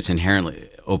wonder whether it's inherently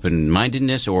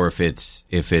open-mindedness, or if it's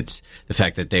the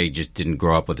fact that they just didn't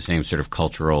grow up with the same sort of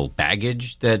cultural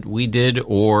baggage that we did,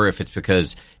 or if it's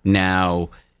because now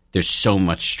there's so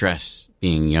much stress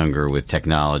being younger with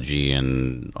technology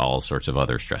and all sorts of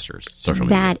other stressors, social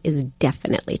media. That is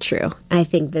definitely true. I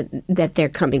think that they're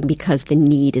coming because the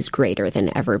need is greater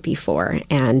than ever before,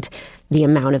 and the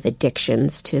amount of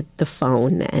addictions to the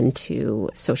phone and to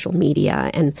social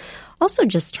media, and also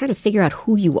just trying to figure out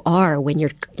who you are when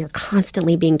you're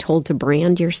constantly being told to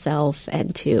brand yourself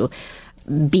and to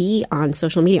be on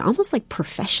social media almost like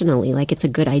professionally, like it's a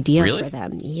good idea Really? for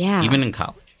them. Yeah. Even in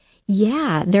college?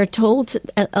 Yeah, they're told,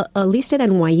 at least at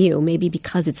NYU, maybe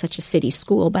because it's such a city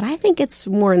school, but I think it's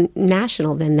more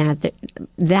national than that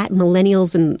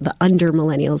millennials and the under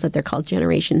millennials that they're called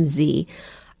Generation Z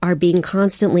are being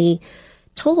constantly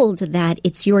told that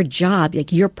it's your job,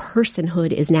 like your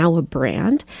personhood is now a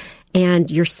brand,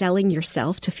 and you're selling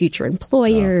yourself to future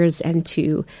employers and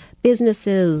to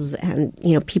businesses and,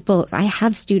 people. I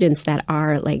have students that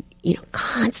are like,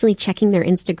 constantly checking their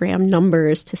Instagram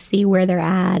numbers to see where they're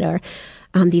at, or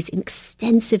these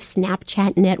extensive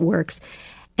Snapchat networks.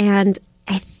 And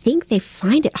I think they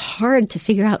find it hard to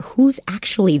figure out who's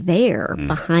actually there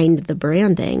behind the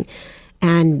branding.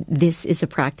 And this is a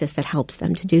practice that helps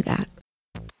them to do that.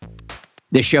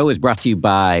 This show is brought to you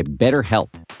by BetterHelp.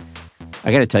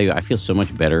 I got to tell you, I feel so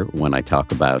much better when I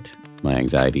talk about my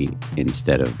anxiety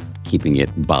instead of keeping it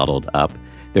bottled up.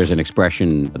 There's an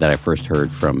expression that I first heard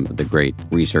from the great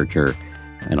researcher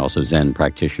and also Zen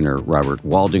practitioner Robert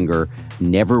Waldinger: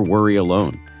 never worry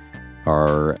alone.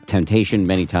 Our temptation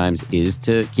many times is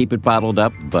to keep it bottled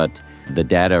up, but the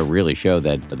data really show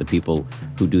that the people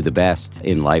who do the best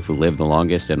in life, who live the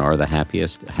longest and are the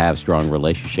happiest, have strong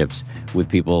relationships with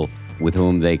people with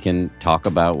whom they can talk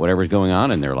about whatever's going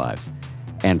on in their lives.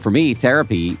 And for me,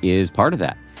 therapy is part of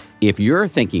that. If you're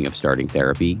thinking of starting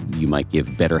therapy, you might give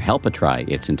BetterHelp a try.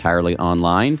 It's entirely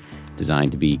online,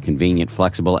 designed to be convenient,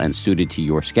 flexible, and suited to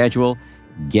your schedule.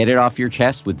 Get it off your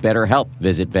chest with BetterHelp.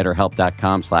 Visit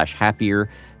BetterHelp.com/happier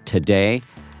today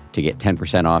to get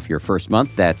 10% off your first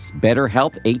month. That's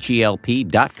BetterHelp,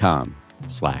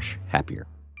 HELP.com/happier.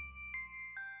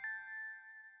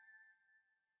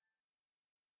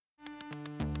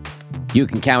 You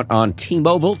can count on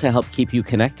T-Mobile to help keep you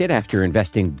connected. After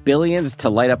investing billions to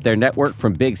light up their network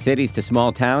from big cities to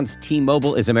small towns,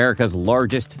 T-Mobile is America's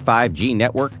largest 5G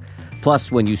network. Plus,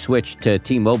 when you switch to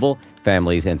T-Mobile,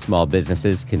 families and small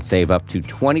businesses can save up to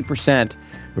 20%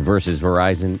 versus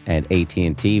Verizon and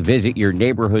AT&T. Visit your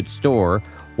neighborhood store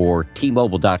or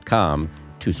T-Mobile.com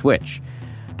to switch.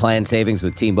 Plan savings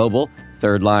with T-Mobile.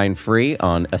 Third line free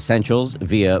on essentials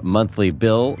via monthly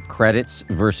bill, credits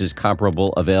versus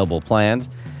comparable available plans.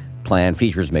 Plan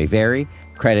features may vary.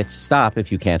 Credits stop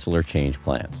if you cancel or change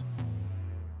plans.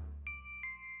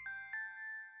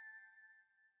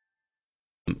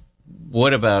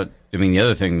 What about, the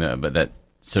other thing about that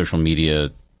social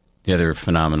media, the other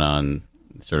phenomenon,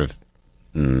 sort of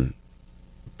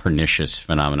pernicious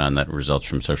phenomenon that results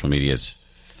from social media is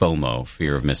FOMO,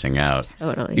 fear of missing out.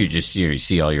 Totally. You just you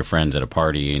see all your friends at a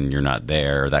party and you're not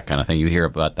there, that kind of thing. You hear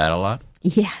about that a lot?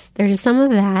 Yes, there's some of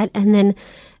that. And then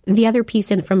the other piece,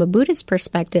 and from a Buddhist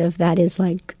perspective, that is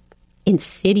like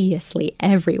insidiously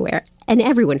everywhere. And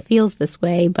everyone feels this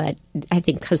way, but I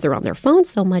think because they're on their phones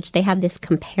so much, they have this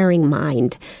comparing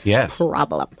mind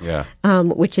problem,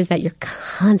 which is that you're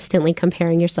constantly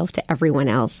comparing yourself to everyone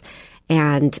else.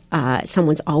 And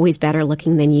someone's always better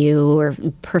looking than you, or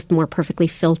more perfectly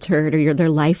filtered, or their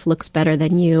life looks better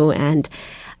than you. And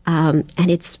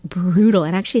it's brutal.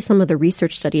 And actually, some of the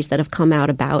research studies that have come out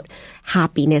about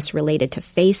happiness related to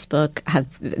Facebook have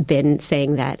been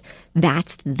saying that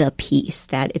that's the piece,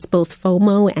 that it's both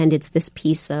FOMO and it's this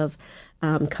piece of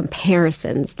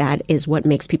comparisons that is what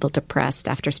makes people depressed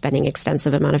after spending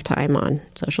extensive amount of time on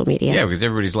social media. Yeah, because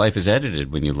everybody's life is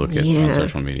edited when you look at on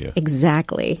social media.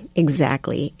 Exactly.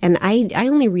 And I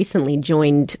only recently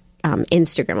joined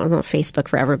Instagram. I was on Facebook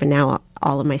forever, but now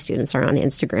all of my students are on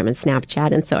Instagram and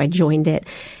Snapchat, and so I joined it.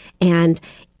 And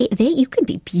you can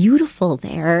be beautiful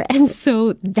there, and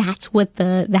so that's what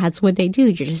they do.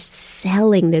 You're just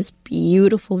selling this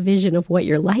beautiful vision of what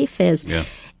your life is. Yeah.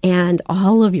 And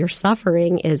all of your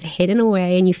suffering is hidden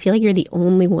away, and you feel like you're the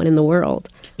only one in the world.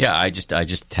 Yeah, I just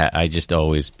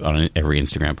always, on every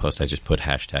Instagram post, I just put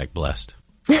 #blessed.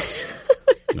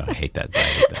 I hate that.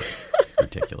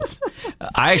 Ridiculous.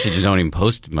 I actually just don't even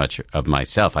post much of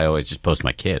myself. I always just post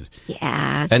my kid.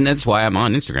 Yeah. And that's why I'm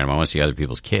on Instagram. I want to see other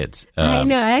people's kids. I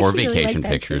know. Or vacation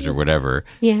pictures or whatever.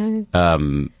 Yeah.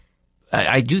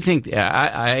 I do think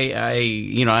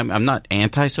I'm not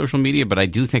anti-social media, but I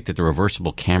do think that the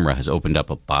reversible camera has opened up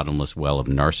a bottomless well of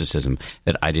narcissism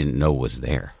that I didn't know was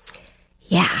there.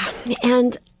 Yeah,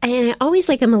 and I always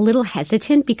I'm a little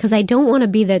hesitant because I don't want to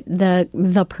be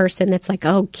the person that's like,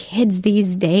 oh, kids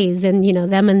these days and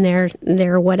them and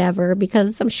their whatever,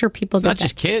 because I'm sure people. It's not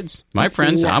just kids. My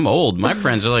friends, I'm old. My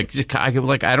friends are like, I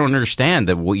don't understand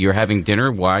that you're having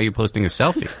dinner. Why are you posting a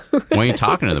selfie? Why are you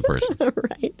talking to the person?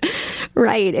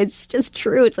 Right. It's just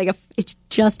true. It's it's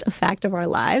just a fact of our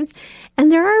lives,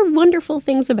 and there are wonderful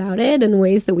things about it and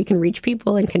ways that we can reach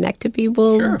people and connect to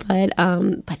people. Sure.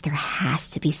 But there has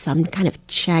to be some kind of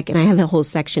check check. And I have a whole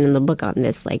section in the book on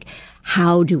this, like,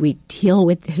 how do we deal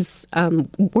with this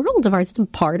world of ours? It's a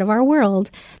part of our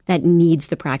world that needs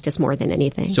the practice more than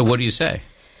anything. So what do you say?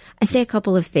 I say a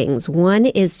couple of things. One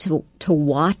is to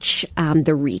watch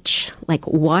the reach, like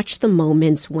watch the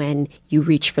moments when you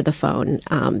reach for the phone,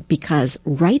 because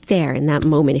right there in that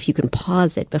moment, if you can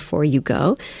pause it before you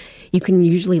go, you can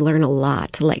usually learn a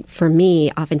lot. Like for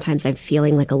me, oftentimes I'm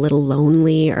feeling like a little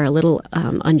lonely or a little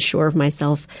unsure of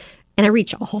myself. And I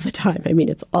reach all the time. I mean,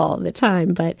 it's all the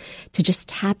time. But to just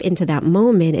tap into that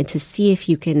moment and to see if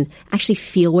you can actually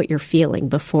feel what you're feeling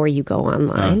before you go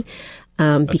online.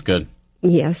 That's good.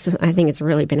 Yes, I think it's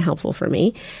really been helpful for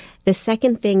me. The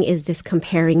second thing is this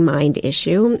comparing mind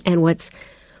issue. And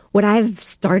what I've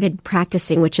started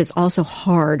practicing, which is also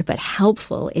hard but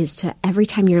helpful, is to every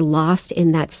time you're lost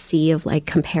in that sea of like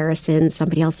comparison,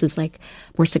 somebody else is like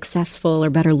more successful or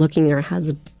better looking or has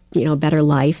a better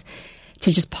life,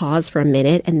 to just pause for a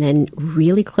minute and then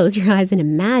really close your eyes and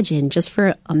imagine just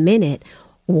for a minute,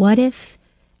 what if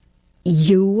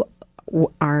you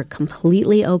are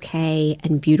completely okay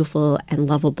and beautiful and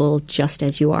lovable just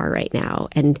as you are right now.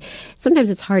 And sometimes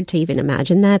it's hard to even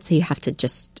imagine that, so you have to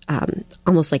just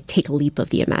almost like take a leap of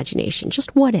the imagination.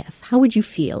 Just what if? How would you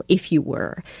feel if you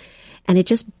were? And it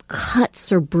just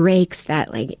cuts or breaks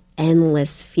that like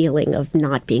endless feeling of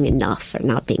not being enough or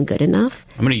not being good enough.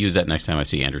 I'm going to use that next time I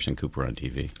see Anderson Cooper on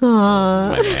TV.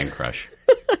 Aww. He's my man crush.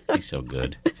 He's so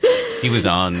good. He was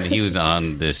on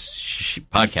this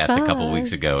podcast a couple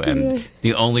weeks ago, and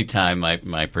the only time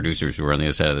my producers who were on the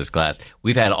other side of this glass,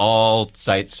 we've had all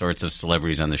sorts of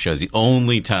celebrities on the show. It's the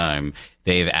only time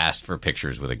they've asked for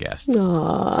pictures with a guest.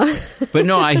 Aww. But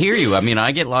no, I hear you. I mean,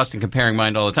 I get lost in comparing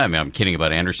mind all the time. I'm kidding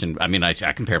about Anderson. I mean, I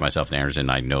compare myself to Anderson.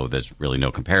 I know there's really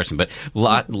no comparison, but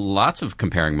lots of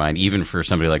comparing mind, even for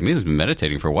somebody like me who's been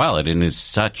meditating for a while. It is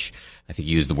such, I think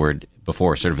you used the word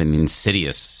before, sort of an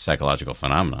insidious psychological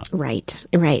phenomenon. Right.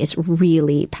 It's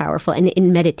really powerful. And in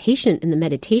the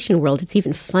meditation world, it's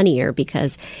even funnier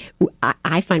because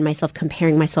I find myself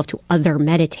comparing myself to other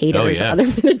meditators, other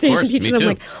meditation teachers. I'm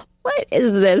like, what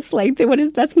is this? Like,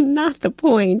 that's not the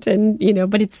point. And,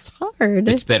 but it's hard.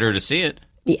 It's better to see it.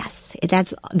 Yes.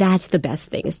 That's the best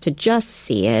thing, is to just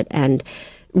see it and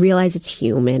realize it's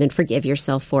human and forgive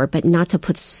yourself for it, but not to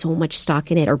put so much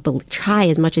stock in it, or try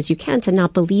as much as you can to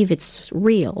not believe it's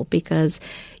real, because,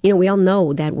 we all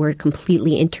know that we're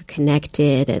completely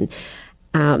interconnected.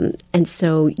 And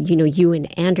so, you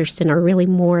and Anderson are really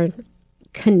more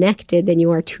connected than you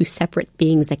are two separate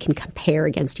beings that can compare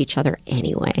against each other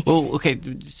anyway. Well, okay,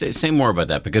 say more about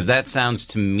that, because that sounds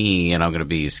to me, and I'm going to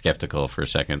be skeptical for a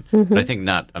second, but I think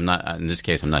I'm not, in this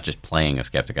case, I'm not just playing a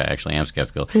skeptic, I actually am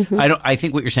skeptical. I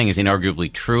think what you're saying is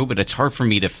inarguably true, but it's hard for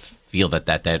me to feel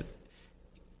that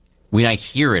when I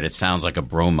hear it, it sounds like a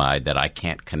bromide that I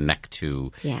can't connect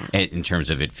to in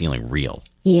terms of it feeling real.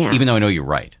 Yeah. Even though I know you're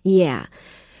right. Yeah.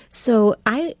 So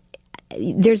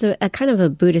there's a kind of a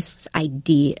Buddhist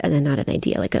idea, not an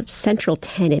idea, like a central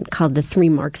tenet called the 3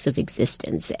 marks of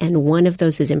existence. And one of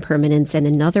those is impermanence. And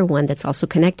another one that's also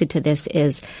connected to this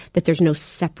is that there's no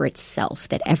separate self,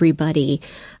 that everybody,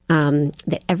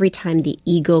 that every time the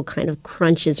ego kind of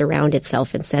crunches around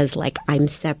itself and says, like, I'm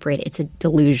separate, it's a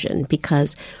delusion,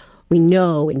 because we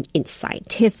know, and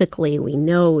scientifically, we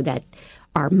know that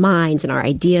our minds and our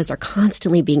ideas are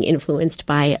constantly being influenced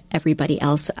by everybody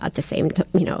else at the same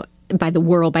time, by the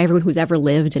world, by everyone who's ever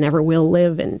lived and ever will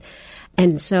live.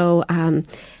 And so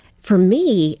for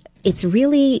me, it's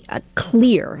really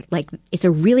clear, like it's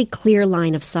a really clear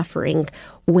line of suffering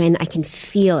when I can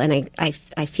feel, and I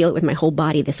feel it with my whole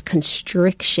body, this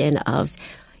constriction of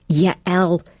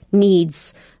Yael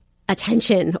needs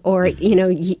attention, or,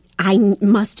 I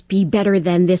must be better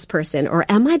than this person, or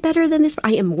am I better than this?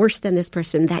 I am worse than this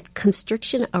person. That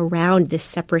constriction around this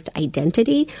separate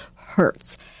identity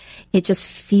hurts. It just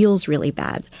feels really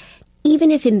bad.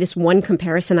 Even if in this one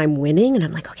comparison I'm winning, and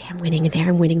I'm like, okay, I'm winning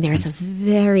there. It's a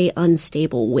very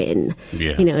unstable win.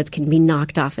 Yeah. It can be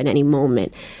knocked off at any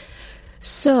moment.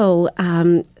 So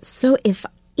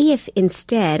if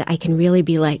instead I can really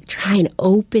be like, try and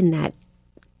open that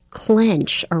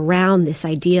clench around this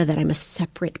idea that I'm a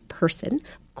separate person.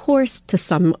 Of course, to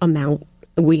some amount,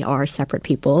 we are separate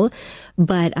people,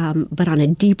 but on a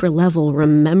deeper level,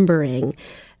 remembering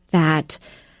that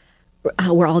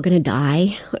we're all going to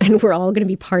die, and we're all going to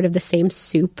be part of the same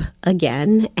soup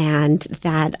again, and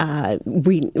that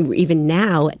we even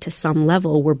now, to some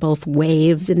level, we're both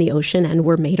waves in the ocean and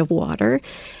we're made of water.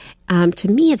 To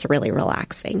me, it's really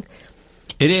relaxing.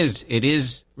 It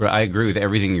is. I agree with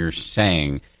everything you're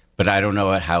saying. But I don't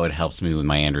know how it helps me with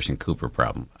my Anderson Cooper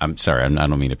problem. I'm sorry, I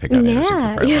don't mean to pick on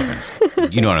Anderson Cooper.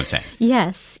 You know what I'm saying?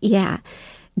 Yes, yeah.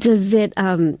 Does it?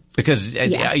 Because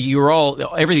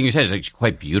everything you said is actually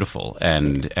quite beautiful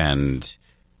and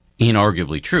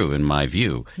inarguably true in my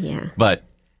view. Yeah. But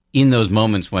in those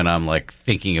moments when I'm like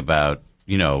thinking about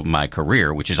my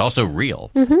career, which is also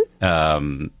real,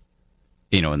 in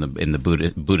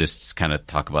the Buddhists kind of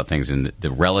talk about things in the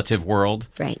relative world,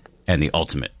 right, and the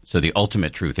ultimate. So the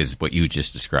ultimate truth is what you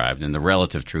just described, and the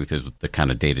relative truth is the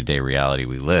kind of day-to-day reality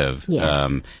we live. Yes.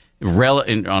 On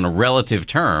a relative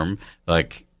term,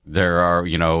 like there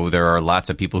are lots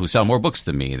of people who sell more books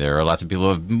than me. There are lots of people who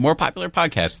have more popular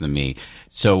podcasts than me.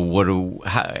 So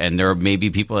and there are maybe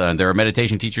people, there are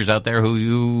meditation teachers out there who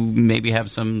you maybe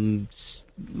have some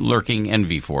lurking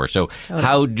envy for. So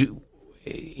totally.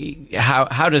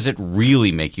 How does it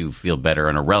really make you feel better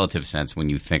in a relative sense when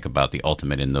you think about the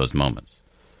ultimate in those moments?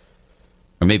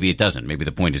 Or maybe it doesn't. Maybe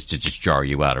the point is to just jar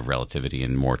you out of relativity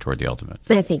and more toward the ultimate.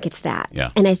 I think it's that. Yeah.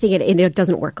 And I think it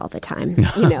doesn't work all the time.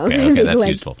 Okay, that's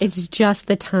useful. It's just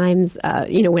the times,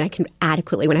 when I can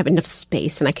when I have enough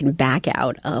space and I can back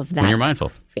out of that. When you're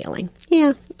mindful. Feeling.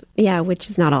 Yeah. Yeah, which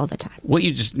is not all the time. Well,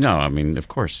 of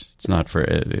course, it's not for,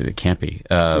 it can't be.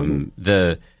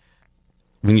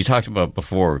 When you talked about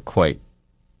before quite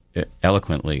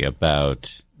eloquently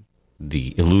about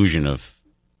the illusion of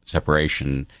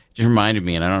separation, just reminded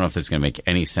me, and I don't know if this is going to make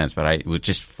any sense, but I would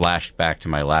just flash back to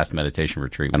my last meditation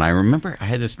retreat. And I remember I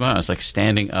had this moment, I was like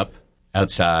standing up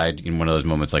outside in one of those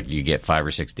moments, like you get 5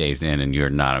 or 6 days in and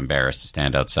you're not embarrassed to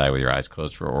stand outside with your eyes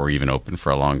closed or even open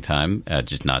for a long time,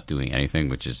 just not doing anything,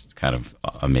 which is kind of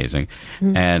amazing.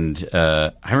 Mm-hmm. And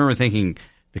I remember thinking,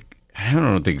 I don't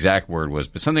know what the exact word was,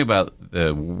 but something about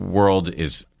the world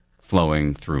is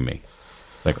flowing through me.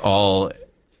 Like all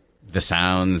the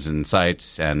sounds and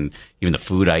sights and even the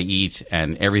food I eat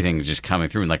and everything is just coming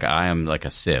through. And like I am like a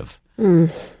sieve.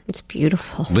 It's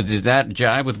beautiful. But does that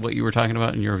jive with what you were talking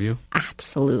about in your view?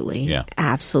 Absolutely. Yeah.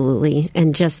 Absolutely.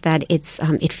 And just that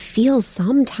it feels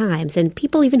sometimes, and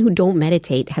people even who don't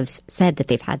meditate have said that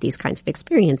they've had these kinds of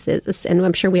experiences, and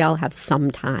I'm sure we all have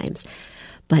sometimes,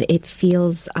 but it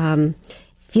feels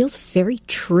very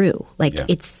true. Like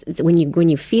it's when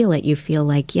you feel it, you feel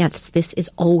like, yes, this is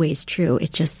always true. You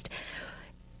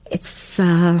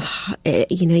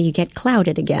get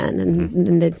clouded again,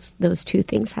 and those two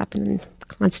things happen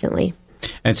constantly.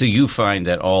 And so you find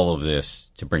that all of this,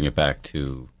 to bring it back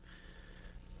to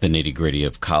the nitty-gritty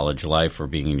of college life or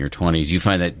being in your 20s, you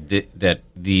find that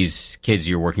these kids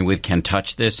you're working with can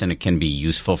touch this and it can be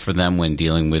useful for them when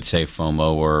dealing with, say,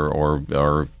 FOMO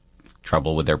or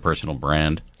trouble with their personal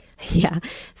brand? Yeah.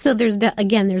 So there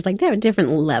are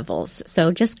different levels.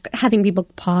 So just having people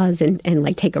pause and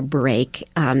like take a break,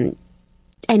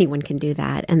 anyone can do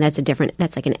that. And that's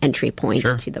like an entry point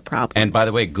to the problem. And by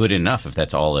the way, good enough if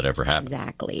that's all that ever happens.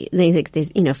 Exactly. They think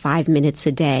there's, 5 minutes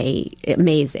a day,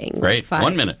 amazing. Right.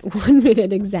 1 minute. 1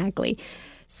 minute, exactly.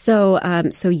 So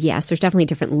yes, there's definitely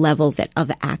different levels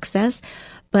of access.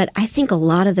 But I think a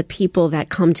lot of the people that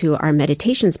come to our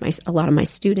meditations, a lot of my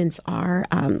students are,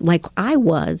 like I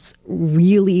was,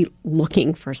 really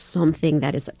looking for something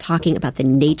that is talking about the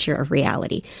nature of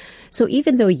reality. So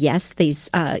even though, yes, these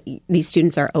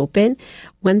students are open,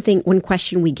 one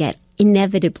question we get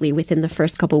inevitably within the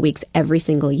first couple of weeks every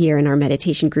single year in our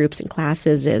meditation groups and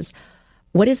classes is,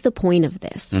 what is the point of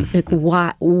this? Mm-hmm. Like,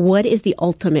 what is the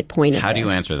ultimate point of this? How do you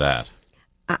answer that?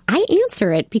 I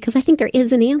answer it because I think there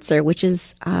is an answer, which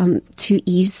is to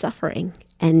ease suffering.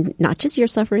 And not just your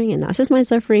suffering and not just my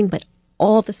suffering, but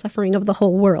all the suffering of the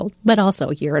whole world, but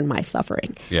also your and my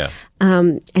suffering. Yeah.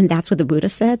 And that's what the Buddha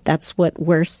said. That's what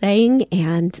we're saying.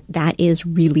 And that is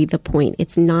really the point.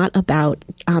 It's not about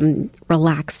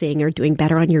relaxing or doing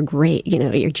better on your grade,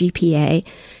 your GPA.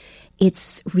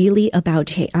 It's really about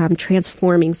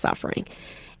transforming suffering.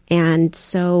 And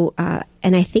so,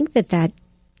 and I think that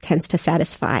tends to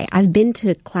satisfy. I've been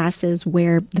to classes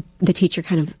where the teacher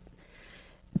kind of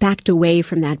backed away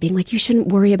from that, being like, you shouldn't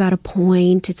worry about a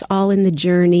point. It's all in the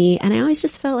journey. And I always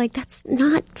just felt like that's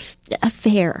not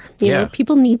fair. You know,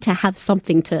 people need to have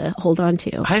something to hold on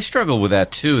to. I struggle with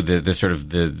that too. The sort of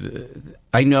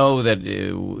I know that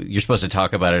you're supposed to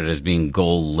talk about it as being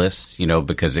goal-less,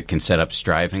 because it can set up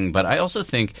striving. But I also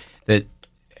think that,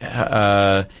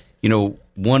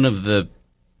 one of the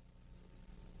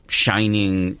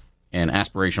shining and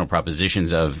aspirational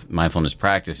propositions of mindfulness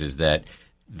practice is that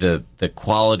the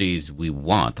qualities we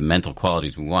want, the mental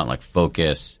qualities we want, like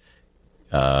focus,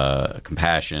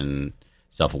 compassion,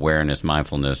 self-awareness,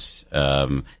 mindfulness.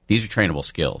 These are trainable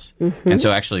skills. And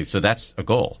so that's a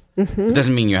goal. It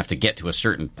doesn't mean you have to get to a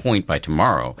certain point by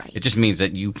tomorrow. Right. It just means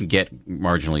that you can get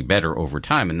marginally better over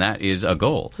time, and that is a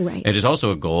goal. Right. It is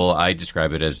also a goal. I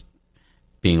describe it as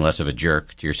being less of a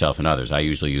jerk to yourself and others. I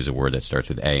usually use a word that starts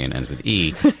with A and ends with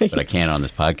E, but I can't on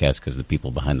this podcast because the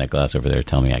people behind that glass over there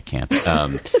tell me I can't.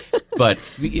 But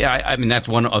yeah, I mean, that's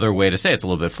one other way to say it. It's a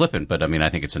little bit flippant, but I mean, I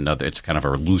think it's kind of a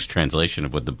loose translation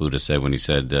of what the Buddha said when he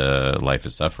said life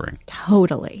is suffering.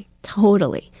 Totally.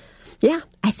 Yeah,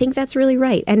 I think that's really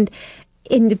right. And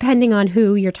depending on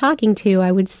who you're talking to,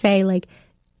 I would say, like,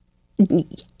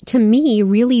 to me,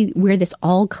 really where this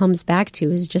all comes back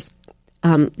to is just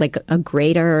like a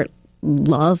greater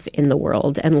love in the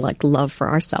world, and like love for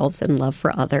ourselves and love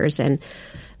for others, and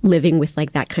living with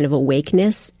like that kind of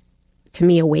awakeness. To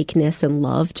me, awakeness and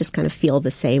love just kind of feel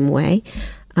the same way.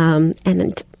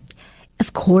 And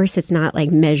of course, it's not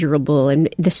like measurable, and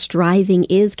the striving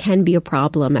can be a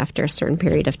problem after a certain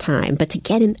period of time. But to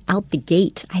get out the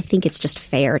gate, I think it's just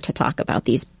fair to talk about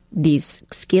these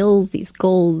skills, these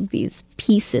goals, these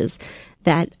pieces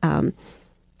that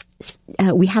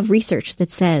we have research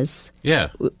that says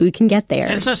we can get there.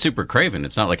 And it's not super craven.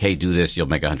 It's not like, hey, do this, you'll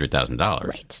make $100,000.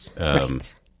 Right.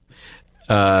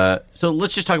 So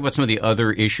let's just talk about some of the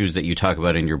other issues that you talk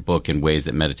about in your book and ways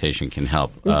that meditation can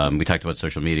help. We talked about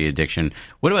social media addiction.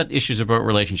 What about issues about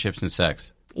relationships and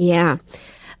sex? Yeah.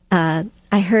 I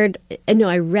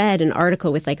read an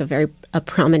article with like a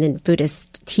prominent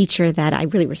Buddhist teacher that I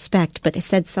really respect, but it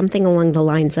said something along the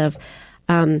lines of,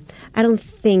 I don't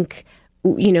think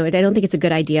it's a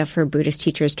good idea for Buddhist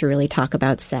teachers to really talk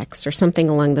about sex, or something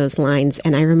along those lines.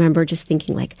 And I remember just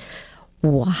thinking, like,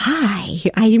 why?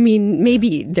 I mean,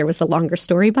 maybe there was a longer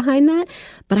story behind that,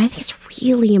 but I think it's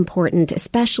really important,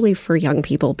 especially for young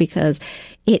people, because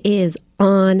it is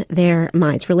on their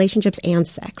minds, relationships and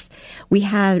sex. We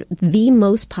have the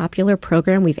most popular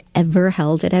program we've ever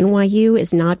held at NYU.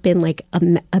 Has not been like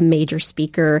a major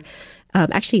speaker.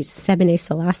 Actually, Sebene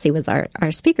Selassie was our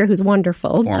speaker, who's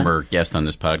wonderful. Former guest on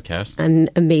this podcast. An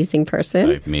amazing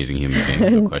person. Amazing human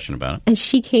being, no question about it. And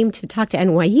she came to talk to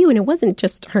NYU, and it wasn't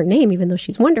just her name, even though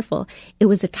she's wonderful. It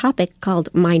was a topic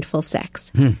called mindful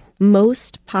sex.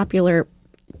 Most popular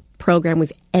program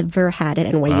we've ever had at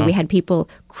NYU. Wow. We had people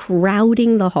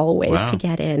crowding the hallways to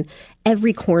get in,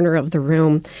 every corner of the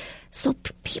room. So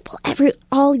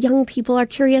all young people are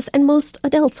curious, and most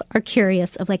adults are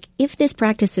curious of, like, if this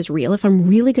practice is real, if I'm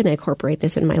really going to incorporate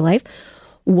this in my life,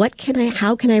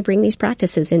 how can I bring these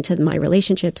practices into my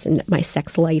relationships and my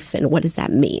sex life, and what does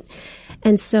that mean?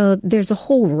 And so there's a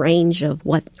whole range of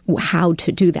how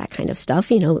to do that kind of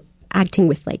stuff. Acting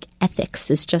with like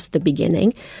ethics is just the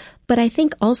beginning. But I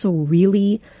think also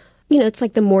really, it's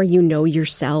like the more you know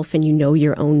yourself and you know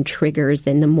your own triggers,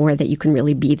 then the more that you can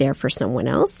really be there for someone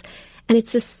else. And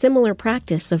it's a similar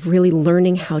practice of really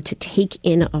learning how to take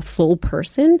in a full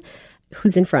person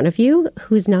who's in front of you,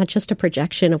 who's not just a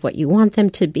projection of what you want them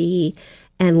to be,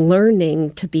 and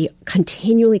learning to be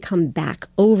continually come back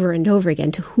over and over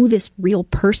again to who this real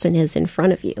person is in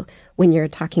front of you when you're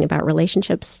talking about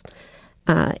relationships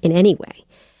in any way.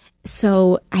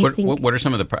 So I think... What are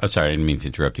some of the... Sorry, I didn't mean to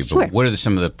interrupt you, but sure. What are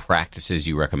some of the practices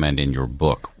you recommend in your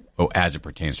book as it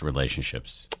pertains to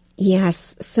relationships?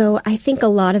 Yes. So I think a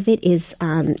lot of it is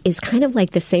kind of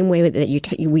like the same way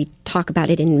that we talk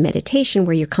about it in meditation,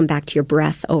 where you come back to your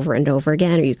breath over and over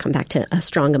again, or you come back to a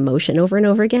strong emotion over and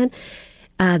over again.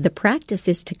 The practice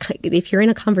is if you're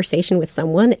in a conversation with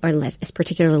someone, or unless it's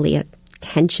particularly a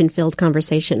tension-filled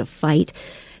conversation, a fight,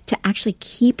 to actually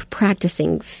keep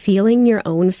practicing feeling your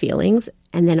own feelings,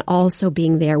 and then also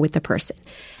being there with the person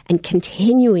and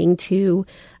continuing to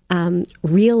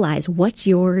realize what's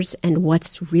yours and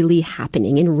what's really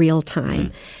happening in real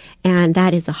time. And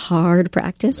that is a hard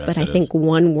practice, but I think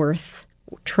one worth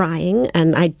trying.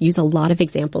 And I use a lot of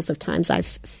examples of times I've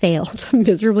failed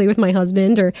miserably with my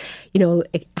husband, or,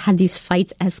 had these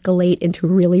fights escalate into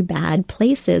really bad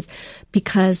places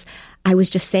because I was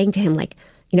just saying to him, like,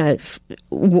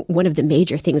 one of the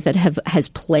major things that has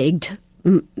plagued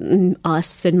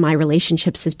us and my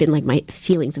relationships has been like my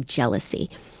feelings of jealousy.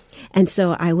 And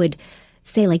so I would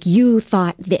say, like, you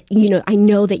thought that, I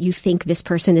know that you think this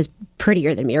person is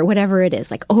prettier than me, or whatever it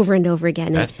is, like over and over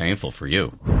again. That's painful for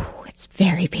you. It's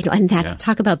very painful. And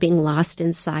talk about being lost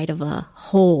inside of a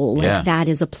hole. Like that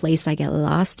is a place I get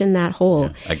lost in, that hole.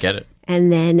 Yeah, I get it.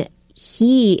 And then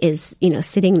he is,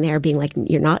 sitting there being like,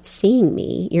 you're not seeing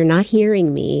me. You're not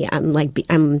hearing me.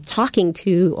 I'm talking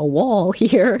to a wall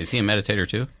here. Is he a meditator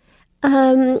too?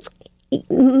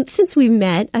 Since we've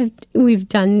met, we've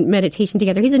done meditation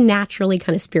together. He's a naturally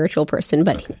kind of spiritual person,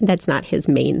 but that's not his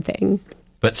main thing.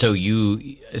 But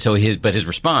his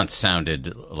response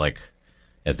sounded like,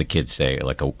 as the kids say,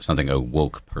 like something a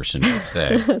woke person would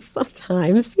say.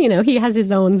 Sometimes, he has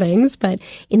his own things, but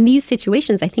in these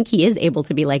situations, I think he is able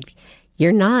to be like,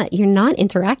 you're not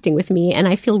interacting with me, and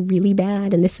I feel really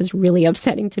bad, and this is really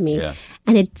upsetting to me. Yeah.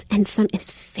 And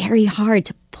it's very hard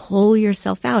to pull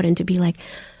yourself out and to be like,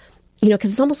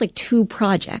 because it's almost like two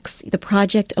projects. The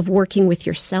project of working with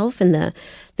yourself and the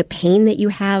pain that you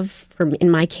have from, in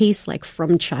my case, like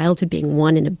from childhood being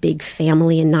one in a big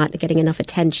family and not getting enough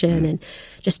attention and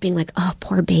just being like, oh,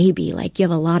 poor baby, like you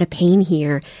have a lot of pain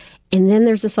here. And then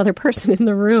there's this other person in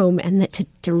the room, and that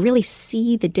to really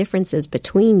see the differences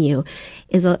between you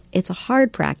it's a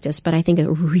hard practice, but I think a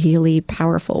really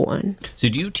powerful one. So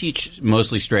do you teach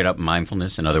mostly straight up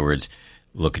mindfulness? In other words,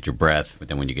 look at your breath, but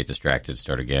then when you get distracted,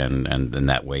 start again, and then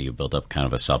that way you build up kind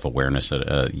of a self-awareness.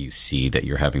 You see that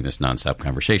you're having this nonstop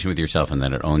conversation with yourself, and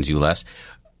then it owns you less.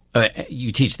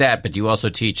 You teach that, but you also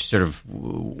teach sort of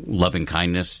loving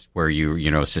kindness, where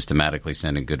you systematically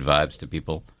sending good vibes to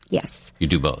people. Yes, you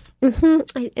do both.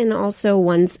 Mm-hmm. And also,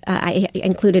 I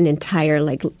include an entire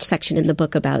section in the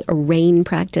book about a RAIN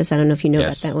practice. I don't know if you know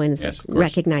about that one. It's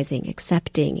recognizing,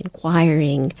 accepting,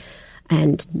 inquiring,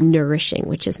 and nourishing,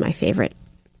 which is my favorite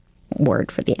word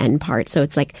for the end part. So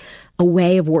it's like a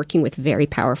way of working with very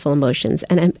powerful emotions.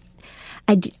 And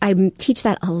I teach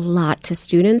that a lot to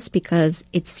students because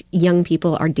young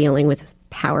people are dealing with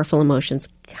powerful emotions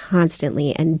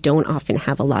constantly and don't often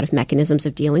have a lot of mechanisms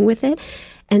of dealing with it.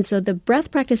 And so the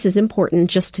breath practice is important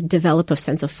just to develop a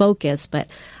sense of focus, but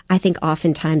I think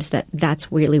oftentimes that's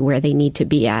really where they need to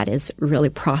be at, is really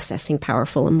processing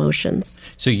powerful emotions.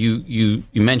 So you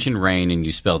mentioned RAIN and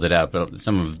you spelled it out, but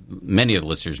many of the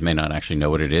listeners may not actually know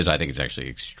what it is. I think it's actually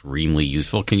extremely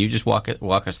useful. Can you just walk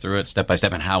us through it step by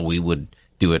step and how we would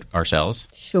do it ourselves?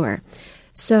 Sure.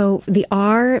 So the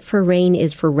R for RAIN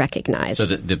is for recognize. So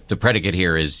the predicate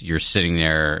here is you're sitting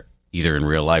there either in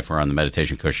real life or on the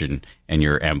meditation cushion, and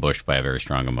you're ambushed by a very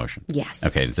strong emotion. Yes.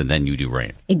 Okay, so then you do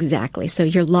RAIN. Exactly. So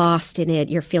you're lost in it.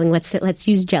 You're feeling, let's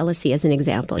use jealousy as an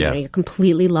example. Yeah. You're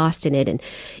completely lost in it, and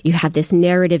you have this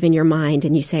narrative in your mind,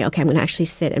 and you say, okay, I'm going to actually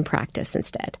sit and practice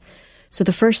instead. So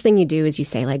the first thing you do is you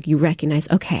say, you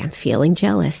recognize, okay, I'm feeling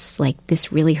jealous.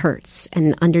 This really hurts.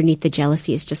 And underneath the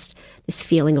jealousy is just this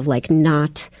feeling of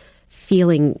not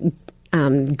feeling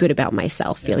good about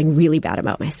myself, feeling really bad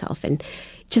about myself. And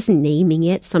just naming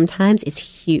it sometimes is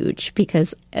huge,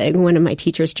 because one of my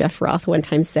teachers, Jeff Roth, one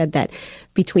time said that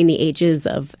between the ages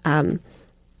of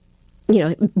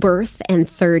birth and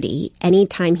 30,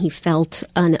 anytime he felt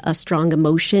a strong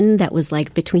emotion that was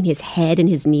between his head and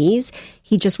his knees,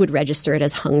 he just would register it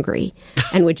as hungry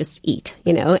and would just eat,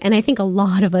 And I think a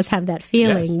lot of us have that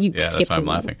feeling. Yes. That's why I'm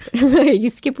laughing. You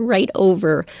skip right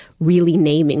over really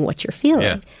naming what you're feeling.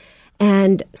 Yeah.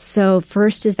 And so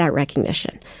first is that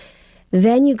recognition.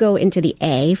 Then you go into the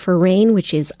A for RAIN,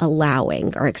 which is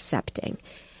allowing or accepting.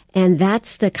 And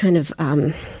that's the kind of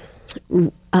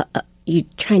you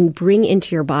try and bring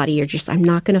into your body, you're just, I'm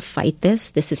not going to fight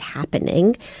this. This is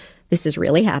happening. This is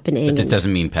really happening. But that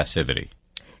doesn't mean passivity.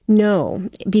 No,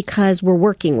 because we're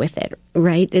working with it,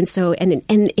 right? And so, and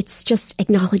it's just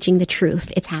acknowledging the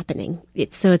truth. It's happening.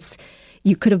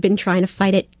 You could have been trying to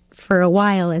fight it for a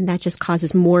while, and that just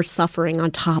causes more suffering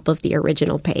on top of the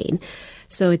original pain.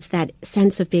 So it's that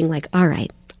sense of being all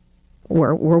right,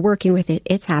 we're working with it.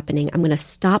 It's happening. I'm going to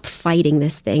stop fighting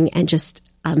this thing and just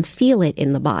feel it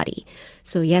in the body.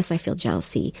 So yes, I feel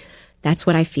jealousy. That's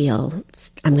what I feel.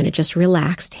 I'm going to just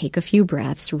relax, take a few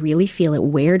breaths, really feel it.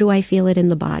 Where do I feel it in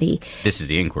the body? This is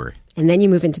the inquiry. And then you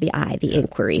move into the I, the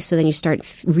inquiry. So then you start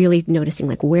really noticing,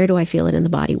 where do I feel it in the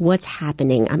body? What's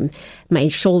happening? My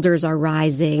shoulders are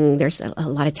rising. There's a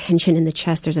lot of tension in the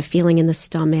chest. There's a feeling in the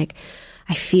stomach.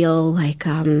 I feel like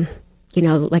I'm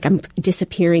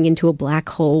disappearing into a black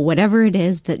hole. Whatever it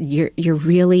is that you're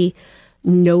really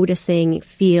noticing,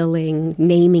 feeling,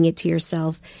 naming it to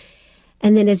yourself.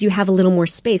 And then as you have a little more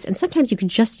space, and sometimes you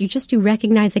just do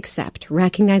recognize, accept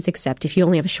if you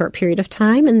only have a short period of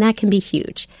time, and that can be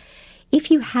huge. If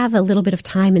you have a little bit of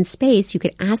time and space, you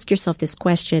can ask yourself this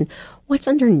question: what's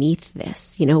underneath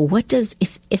this? What does,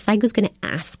 if I was going to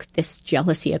ask this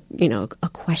jealousy, a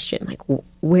question,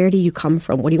 where do you come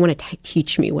from? What do you want to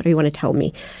teach me? What do you want to tell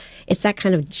me? It's that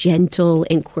kind of gentle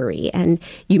inquiry, and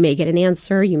you may get an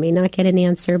answer, you may not get an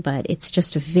answer, but it's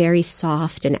just very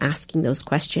soft and asking those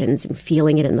questions and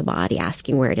feeling it in the body,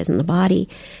 asking where it is in the body.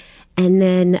 And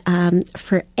then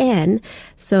for N,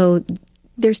 so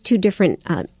there's two different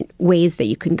ways that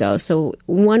you can go. So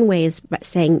one way is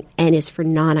saying N is for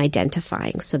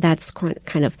non-identifying. So that's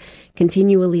kind of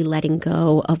continually letting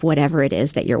go of whatever it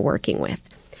is that you're working with.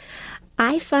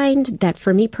 I find that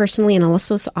for me personally, and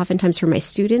also oftentimes for my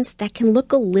students, that can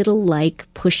look a little like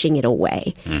pushing it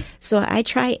away. So I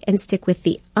try and stick with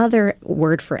the other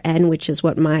word for N, which is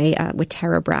what what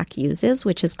Tara Brach uses,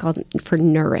 which is called for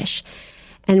nourish.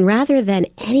 And rather than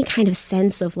any kind of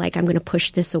sense of like, I'm going to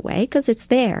push this away, because it's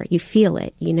there, you feel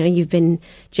it, you've been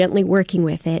gently working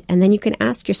with it. And then you can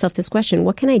ask yourself this question: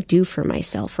 what can I do for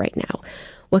myself right now?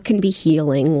 What can be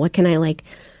healing? What can I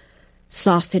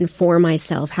soften for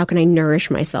myself? How can I nourish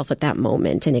myself at that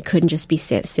moment? And it couldn't just be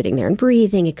sitting there and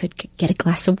breathing. It could get a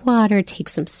glass of water, take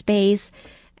some space.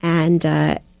 And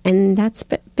that's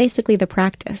basically the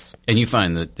practice. And you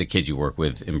find that the kids you work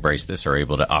with embrace this, are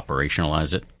able to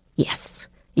operationalize it?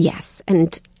 Yes.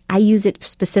 And I use it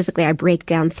specifically. I break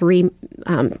down 3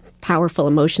 powerful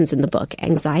emotions in the book: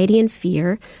 anxiety and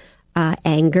fear,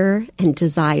 anger and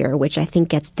desire, which I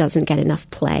think doesn't get enough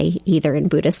play either in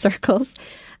Buddhist circles,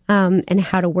 and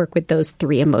how to work with those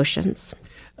 3 emotions.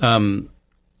 Would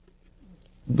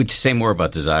you say more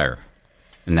about desire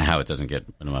and how it doesn't get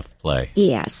enough play?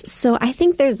 Yes. So I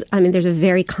think there's a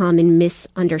very common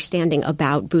misunderstanding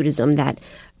about Buddhism that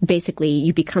basically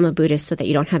you become a Buddhist so that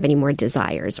you don't have any more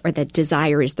desires, or that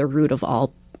desire is the root of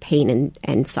all pain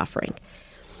and suffering.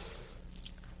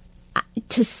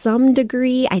 To some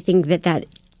degree, I think that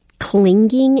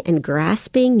clinging and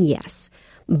grasping, yes.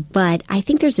 But I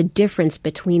think there's a difference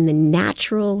between the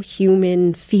natural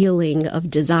human feeling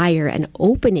of desire and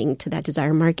opening to that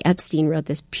desire. Mark Epstein wrote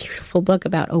this beautiful book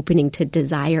about opening to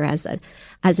desire as an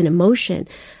emotion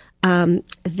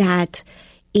that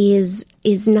is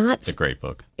not. It's a great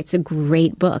book. It's a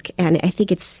great book, and I think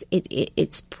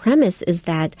its premise is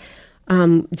that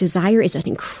desire is an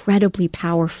incredibly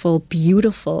powerful,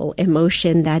 beautiful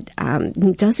emotion that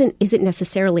isn't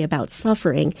necessarily about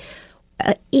suffering.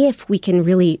 If we can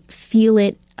really feel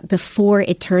it before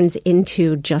it turns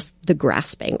into just the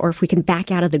grasping, or if we can back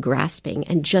out of the grasping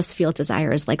and just feel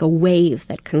desire as like a wave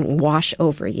that can wash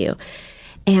over you.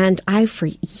 And I, for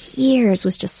years,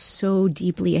 was just so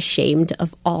deeply ashamed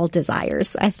of all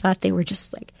desires. I thought they were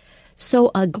just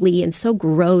so ugly and so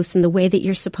gross, and the way that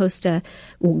you're supposed to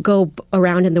go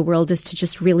around in the world is to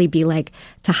just really be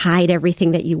to hide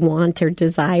everything that you want or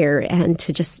desire, and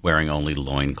to just wearing only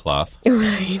loincloth,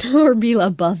 right, or be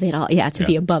above it all.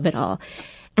 Be above it all.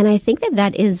 And I think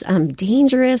that is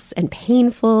dangerous and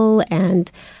painful,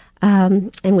 and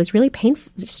was really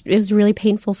painful. It was really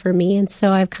painful for me, and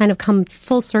so I've kind of come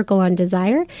full circle on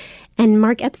desire. And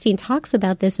Mark Epstein talks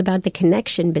about the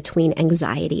connection between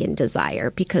anxiety and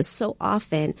desire, because so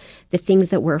often the things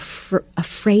that we're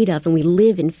afraid of, and we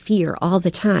live in fear all the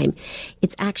time,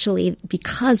 it's actually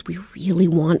because we really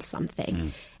want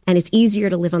something. And it's easier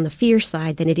to live on the fear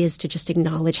side than it is to just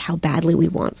acknowledge how badly we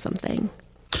want something.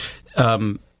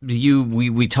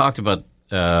 We talked about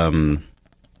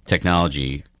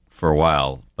technology for a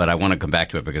while, but I want to come back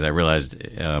to it because I realized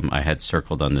I had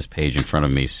circled on this page in front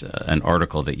of me an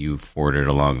article that you forwarded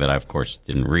along that I, of course,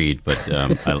 didn't read, but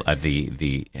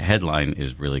the headline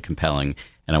is really compelling,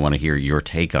 and I want to hear your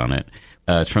take on it.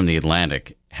 It's from The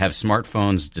Atlantic. Have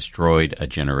smartphones destroyed a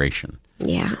generation?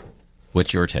 Yeah.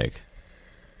 What's your take?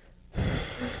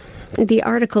 The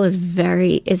article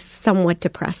is somewhat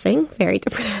depressing, very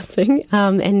depressing.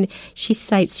 And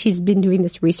she's been doing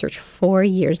this research for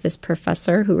years, this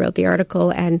professor who wrote the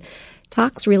article, and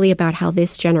talks really about how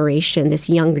this generation, this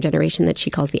younger generation that she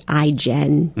calls the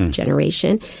iGen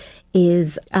generation,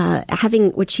 is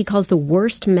having what she calls the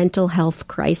worst mental health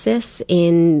crisis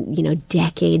in,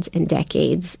 decades and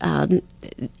decades,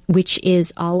 which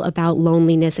is all about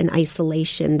loneliness and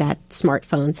isolation that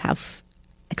smartphones have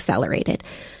accelerated.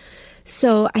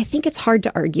 So I think it's hard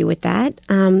to argue with that.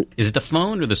 Is it the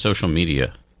phone or the social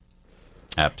media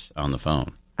apps on the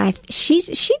phone? She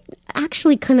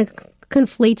actually kind of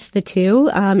conflates the two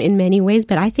in many ways,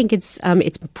 but I think it's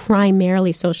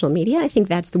primarily social media. I think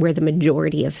that's where the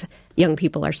majority of young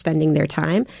people are spending their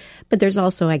time. But there's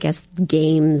also, I guess,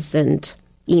 games and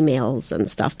emails and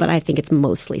stuff. But I think it's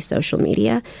mostly social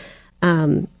media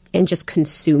and just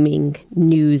consuming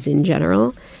news in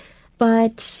general.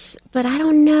 But I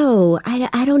don't know.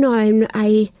 I don't know.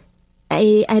 I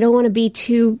don't want to be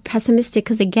too pessimistic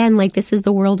because, again, this is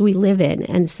the world we live in.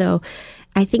 And so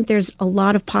I think there's a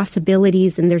lot of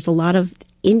possibilities and there's a lot of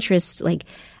interest.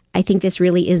 I think this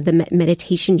really is the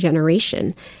meditation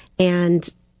generation. And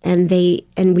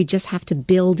we just have to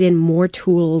build in more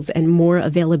tools and more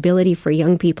availability for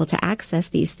young people to access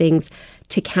these things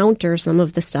to counter some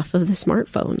of the stuff of the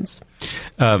smartphones.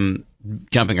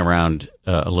 Jumping around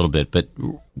a little bit, but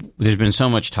there's been so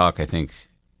much talk, I think,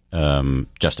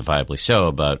 justifiably so,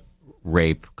 about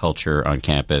rape culture on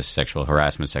campus, sexual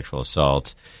harassment, sexual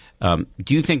assault.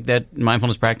 Do you think that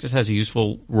mindfulness practice has a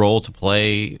useful role to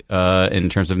play in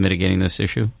terms of mitigating this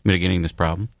issue, mitigating this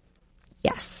problem?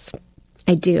 Yes,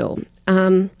 I do.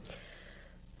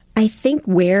 I think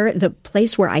the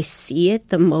place where I see it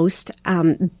the most,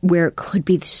 where it could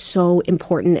be so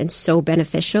important and so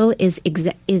beneficial, is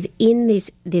in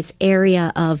this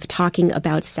area of talking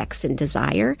about sex and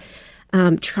desire,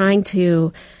 trying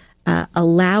to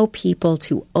allow people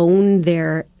to own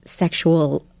their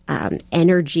sexual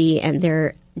energy and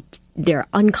their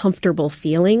uncomfortable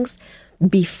feelings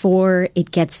before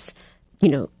it gets,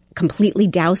 completely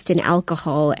doused in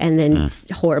alcohol and then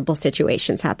horrible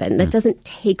situations happen. That doesn't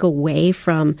take away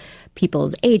from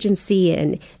people's agency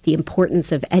and the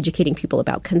importance of educating people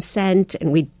about consent.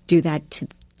 And we do that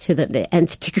to the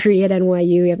nth degree at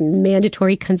NYU. We have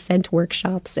mandatory consent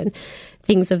workshops and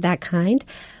things of that kind.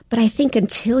 But I think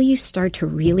until you start to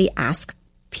really ask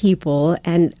people,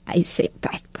 and I say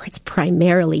it's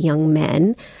primarily young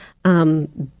men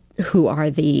who are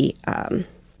the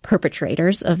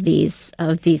perpetrators of these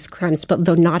crimes, but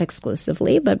though not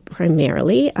exclusively, but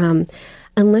primarily,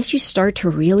 unless you start to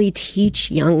really teach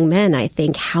young men, I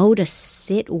think, how to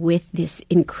sit with this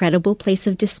incredible place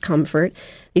of discomfort,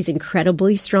 these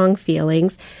incredibly strong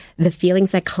feelings, the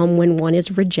feelings that come when one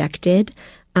is rejected,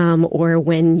 or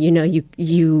when,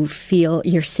 you feel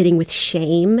you're sitting with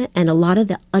shame, and a lot of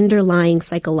the underlying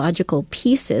psychological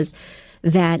pieces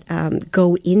that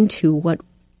go into what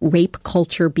rape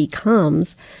culture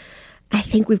becomes. I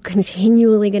think we're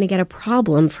continually going to get a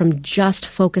problem from just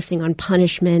focusing on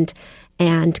punishment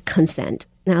and consent.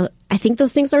 Now, I think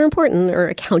those things are important, or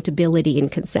accountability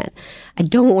and consent. I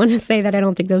don't want to say that I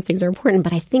don't think those things are important,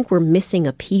 but I think we're missing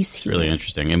a piece here. It's really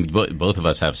interesting. And both of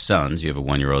us have sons. You have a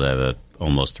 1-year-old, I have a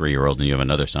almost 3-year-old, and you have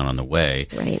another son on the way.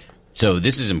 Right. So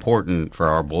this is important for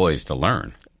our boys to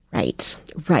learn. Right.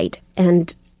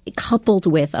 And coupled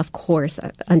with, of course,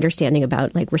 understanding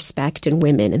about like respect and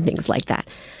women and things like that.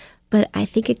 But I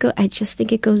just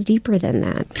think it goes deeper than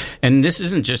that. And this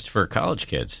isn't just for college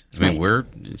kids. I mean, we're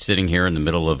sitting here in the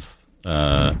middle of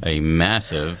a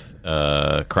massive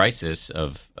crisis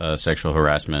of sexual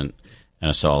harassment and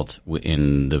assault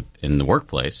in the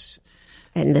workplace.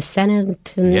 And the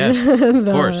Senate, and yes, of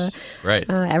course,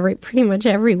 right, pretty much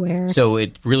everywhere. So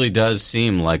it really does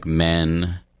seem like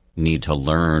men need to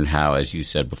learn how, as you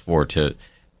said before, to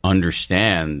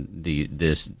understand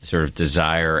this sort of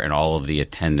desire and all of the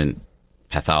attendant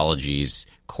pathologies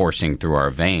coursing through our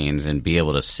veins, and be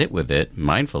able to sit with it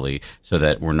mindfully so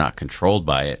that we're not controlled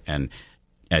by it. And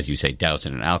as you say, douse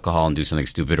it in alcohol and do something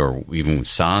stupid, or even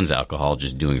sans alcohol,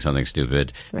 just doing something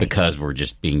stupid, because we're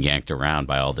just being yanked around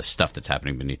by all the stuff that's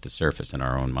happening beneath the surface in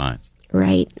our own minds.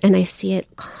 Right. And I see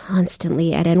it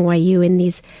constantly at NYU in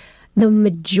I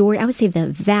would say the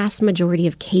vast majority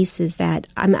of cases that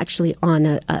I'm actually on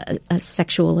a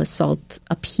sexual assault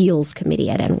appeals committee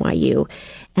at NYU.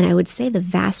 And I would say the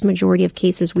vast majority of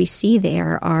cases we see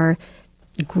there are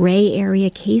gray area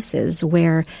cases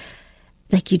where,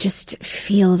 like, you just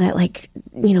feel that, like,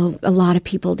 a lot of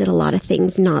people did a lot of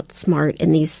things not smart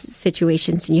in these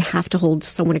situations, and you have to hold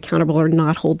someone accountable or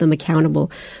not hold them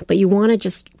accountable. But you want to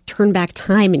just turn back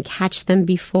time and catch them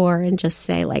before, and just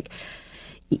say, like,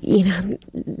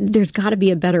 there's got to be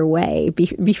a better way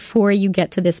before you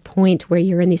get to this point where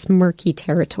you're in this murky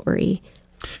territory.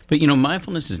 But,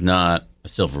 mindfulness is not a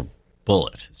silver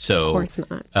bullet. So, of course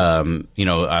not. I'm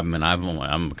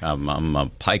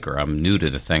a piker. I'm new to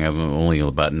the thing. I'm only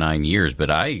about 9 years,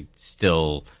 but I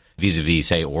still, vis-a-vis,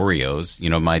 say, Oreos,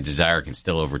 my desire can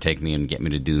still overtake me and get me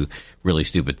to do really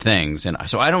stupid things. And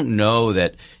so I don't know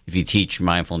that if you teach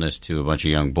mindfulness to a bunch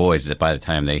of young boys, that by the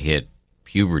time they hit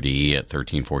puberty at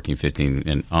 13, 14, 15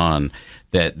 and on,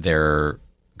 that they're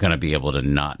going to be able to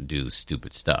not do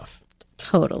stupid stuff.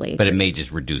 Totally. But it may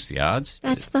just reduce the odds.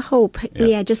 That's the hope.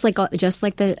 Yeah, just like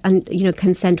the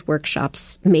consent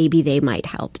workshops, maybe they might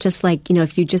help. Just like,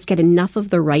 if you just get enough of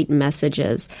the right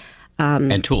messages.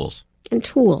 And tools. And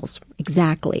tools,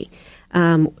 exactly.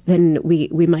 Then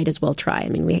we might as well try. I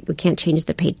mean, we can't change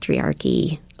the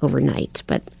patriarchy overnight,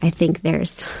 but I think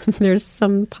there's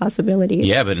some possibilities.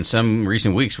 Yeah, but in some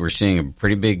recent weeks, we're seeing a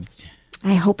pretty big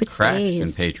I hope it cracks stays.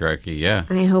 in patriarchy. Yeah,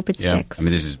 I hope it sticks. I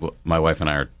mean, this is what my wife and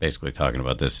I are basically talking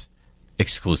about this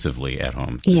exclusively at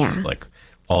home. This is like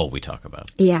all we talk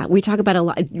about. Yeah, we talk about a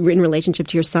lot in relationship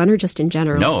to your son, or just in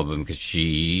general. No, because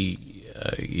she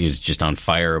is just on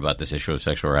fire about this issue of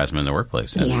sexual harassment in the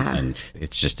workplace. And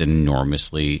it's just an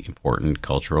enormously important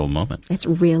cultural moment. It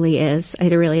really is.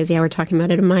 It really is. Yeah, we're talking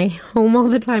about it in my home all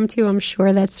the time, too. I'm sure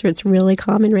it's really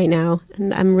common right now.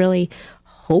 And I'm really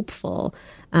hopeful,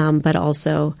 but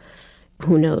also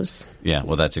who knows? Yeah,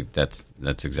 well, that's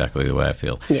exactly the way I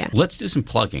feel. Yeah. Let's do some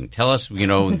plugging. Tell us,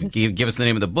 give us the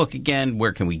name of the book again.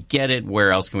 Where can we get it?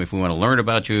 Where else can we, if we want to learn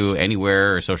about you,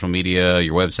 anywhere, or social media,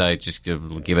 your website? Just give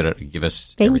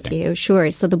us everything. Thank you.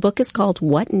 Sure. So the book is called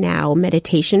What Now?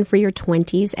 Meditation for Your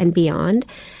 20s and Beyond.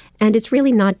 And it's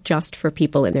really not just for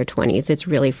people in their 20s. It's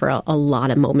really for a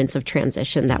lot of moments of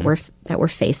transition that we're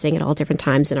facing at all different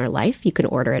times in our life. You can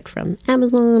order it from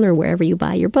Amazon or wherever you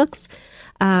buy your books.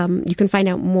 You can find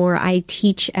out more. I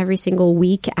teach every single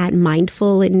week at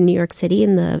Mindful in New York City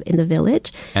in the Village.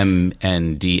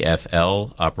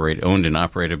 MNDFL, owned and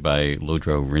operated by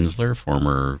Lodro Rinsler,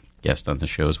 former guest on the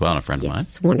show as well, and a friend of mine.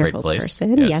 Yes, wonderful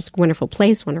person. Yes, wonderful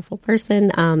place, wonderful person.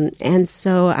 And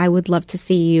so I would love to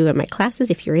see you in my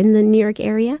classes if you're in the New York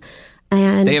area.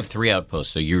 And they have 3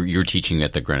 outposts, so you're teaching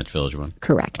at the Greenwich Village one?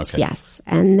 Correct, okay. Yes.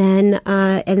 And then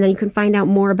you can find out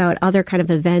more about other kind of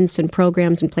events and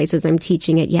programs and places I'm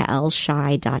teaching at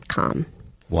yaelshai.com.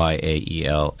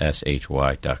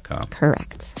 YAELSHY.com.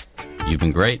 Correct. You've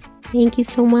been great. Thank you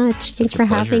so much. Thanks for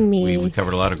having me. We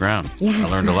covered a lot of ground. Yes.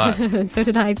 I learned a lot. So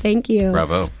did I. Thank you.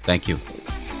 Bravo. Thank you.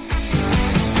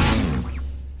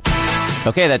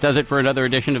 Okay, that does it for another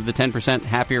edition of the 10%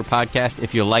 Happier podcast.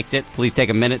 If you liked it, please take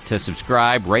a minute to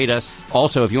subscribe, rate us.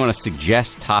 Also, if you want to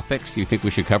suggest topics you think we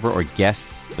should cover or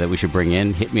guests that we should bring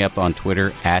in, hit me up on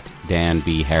Twitter at Dan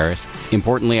B. Harris.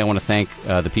 Importantly, I want to thank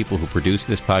the people who produce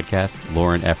this podcast,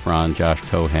 Lauren Efron, Josh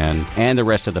Cohan, and the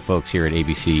rest of the folks here at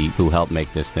ABC who help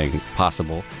make this thing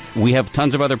possible. We have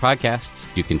tons of other podcasts.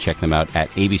 You can check them out at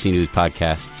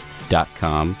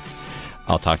abcnewspodcasts.com.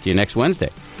 I'll talk to you next Wednesday.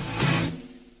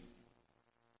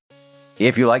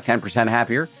 If you like 10%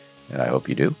 Happier, and I hope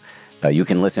you do, you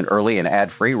can listen early and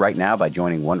ad-free right now by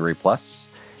joining Wondery Plus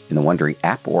in the Wondery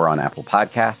app or on Apple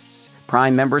Podcasts.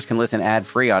 Prime members can listen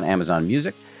ad-free on Amazon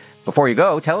Music. Before you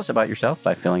go, tell us about yourself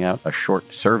by filling out a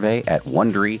short survey at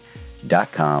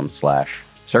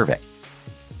Wondery.com/survey.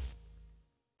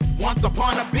 Once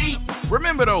upon a beat.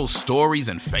 Remember those stories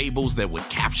and fables that would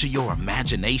capture your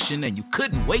imagination and you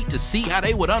couldn't wait to see how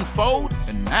they would unfold?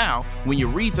 And now, when you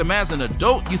read them as an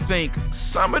adult, you think,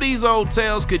 some of these old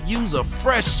tales could use a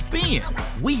fresh spin.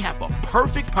 We have a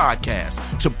perfect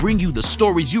podcast to bring you the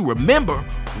stories you remember,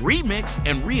 remix,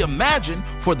 and reimagine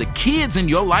for the kids in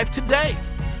your life today.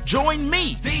 Join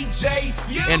me, DJ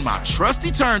Few, and my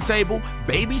trusty turntable,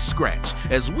 Baby Scratch,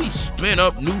 as we spin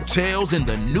up new tales in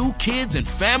the New Kids and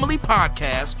Family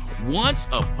podcast, Once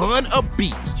Upon a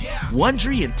Beat.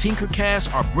 Wondery and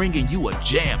Tinkercast are bringing you a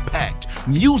jam-packed,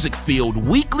 music-filled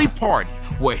weekly party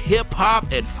where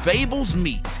hip-hop and fables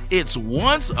meet. It's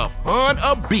Once Upon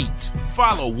a Beat.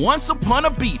 Follow Once Upon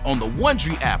a Beat on the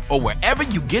Wondery app or wherever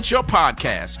you get your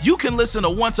podcasts. You can listen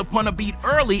to Once Upon a Beat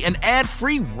early and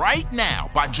ad-free right now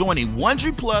by joining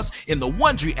Wondery Plus in the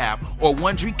Wondery app or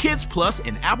Wondery Kids Plus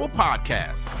in Apple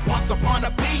Podcasts. Once Upon a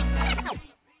Beat.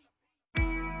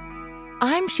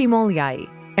 I'm Shimol Yai,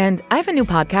 and I have a new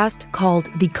podcast called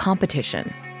The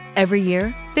Competition. Every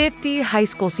year, 50 high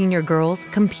school senior girls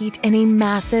compete in a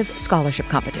massive scholarship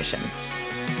competition.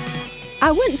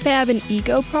 I wouldn't say I have an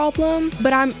ego problem,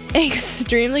 but I'm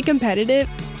extremely competitive.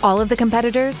 All of the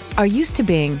competitors are used to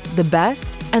being the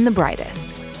best and the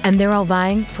brightest, and they're all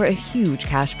vying for a huge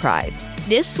cash prize.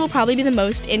 This will probably be the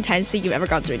most intense thing you've ever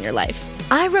gone through in your life.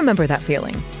 I remember that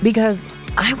feeling because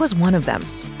I was one of them.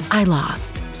 I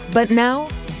lost. But now,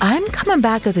 I'm coming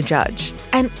back as a judge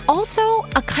and also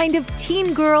a kind of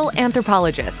teen girl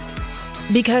anthropologist.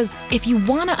 Because if you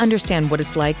want to understand what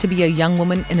it's like to be a young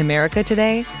woman in America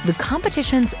today, the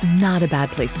competition's not a bad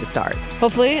place to start.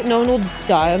 Hopefully, no one will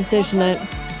die on stage tonight.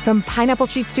 From Pineapple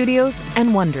Street Studios and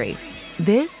Wondery,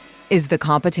 this is The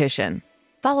Competition.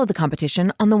 Follow The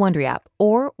Competition on the Wondery app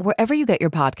or wherever you get your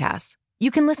podcasts.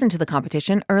 You can listen to The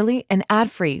Competition early and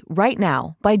ad-free right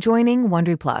now by joining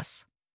Wondery Plus.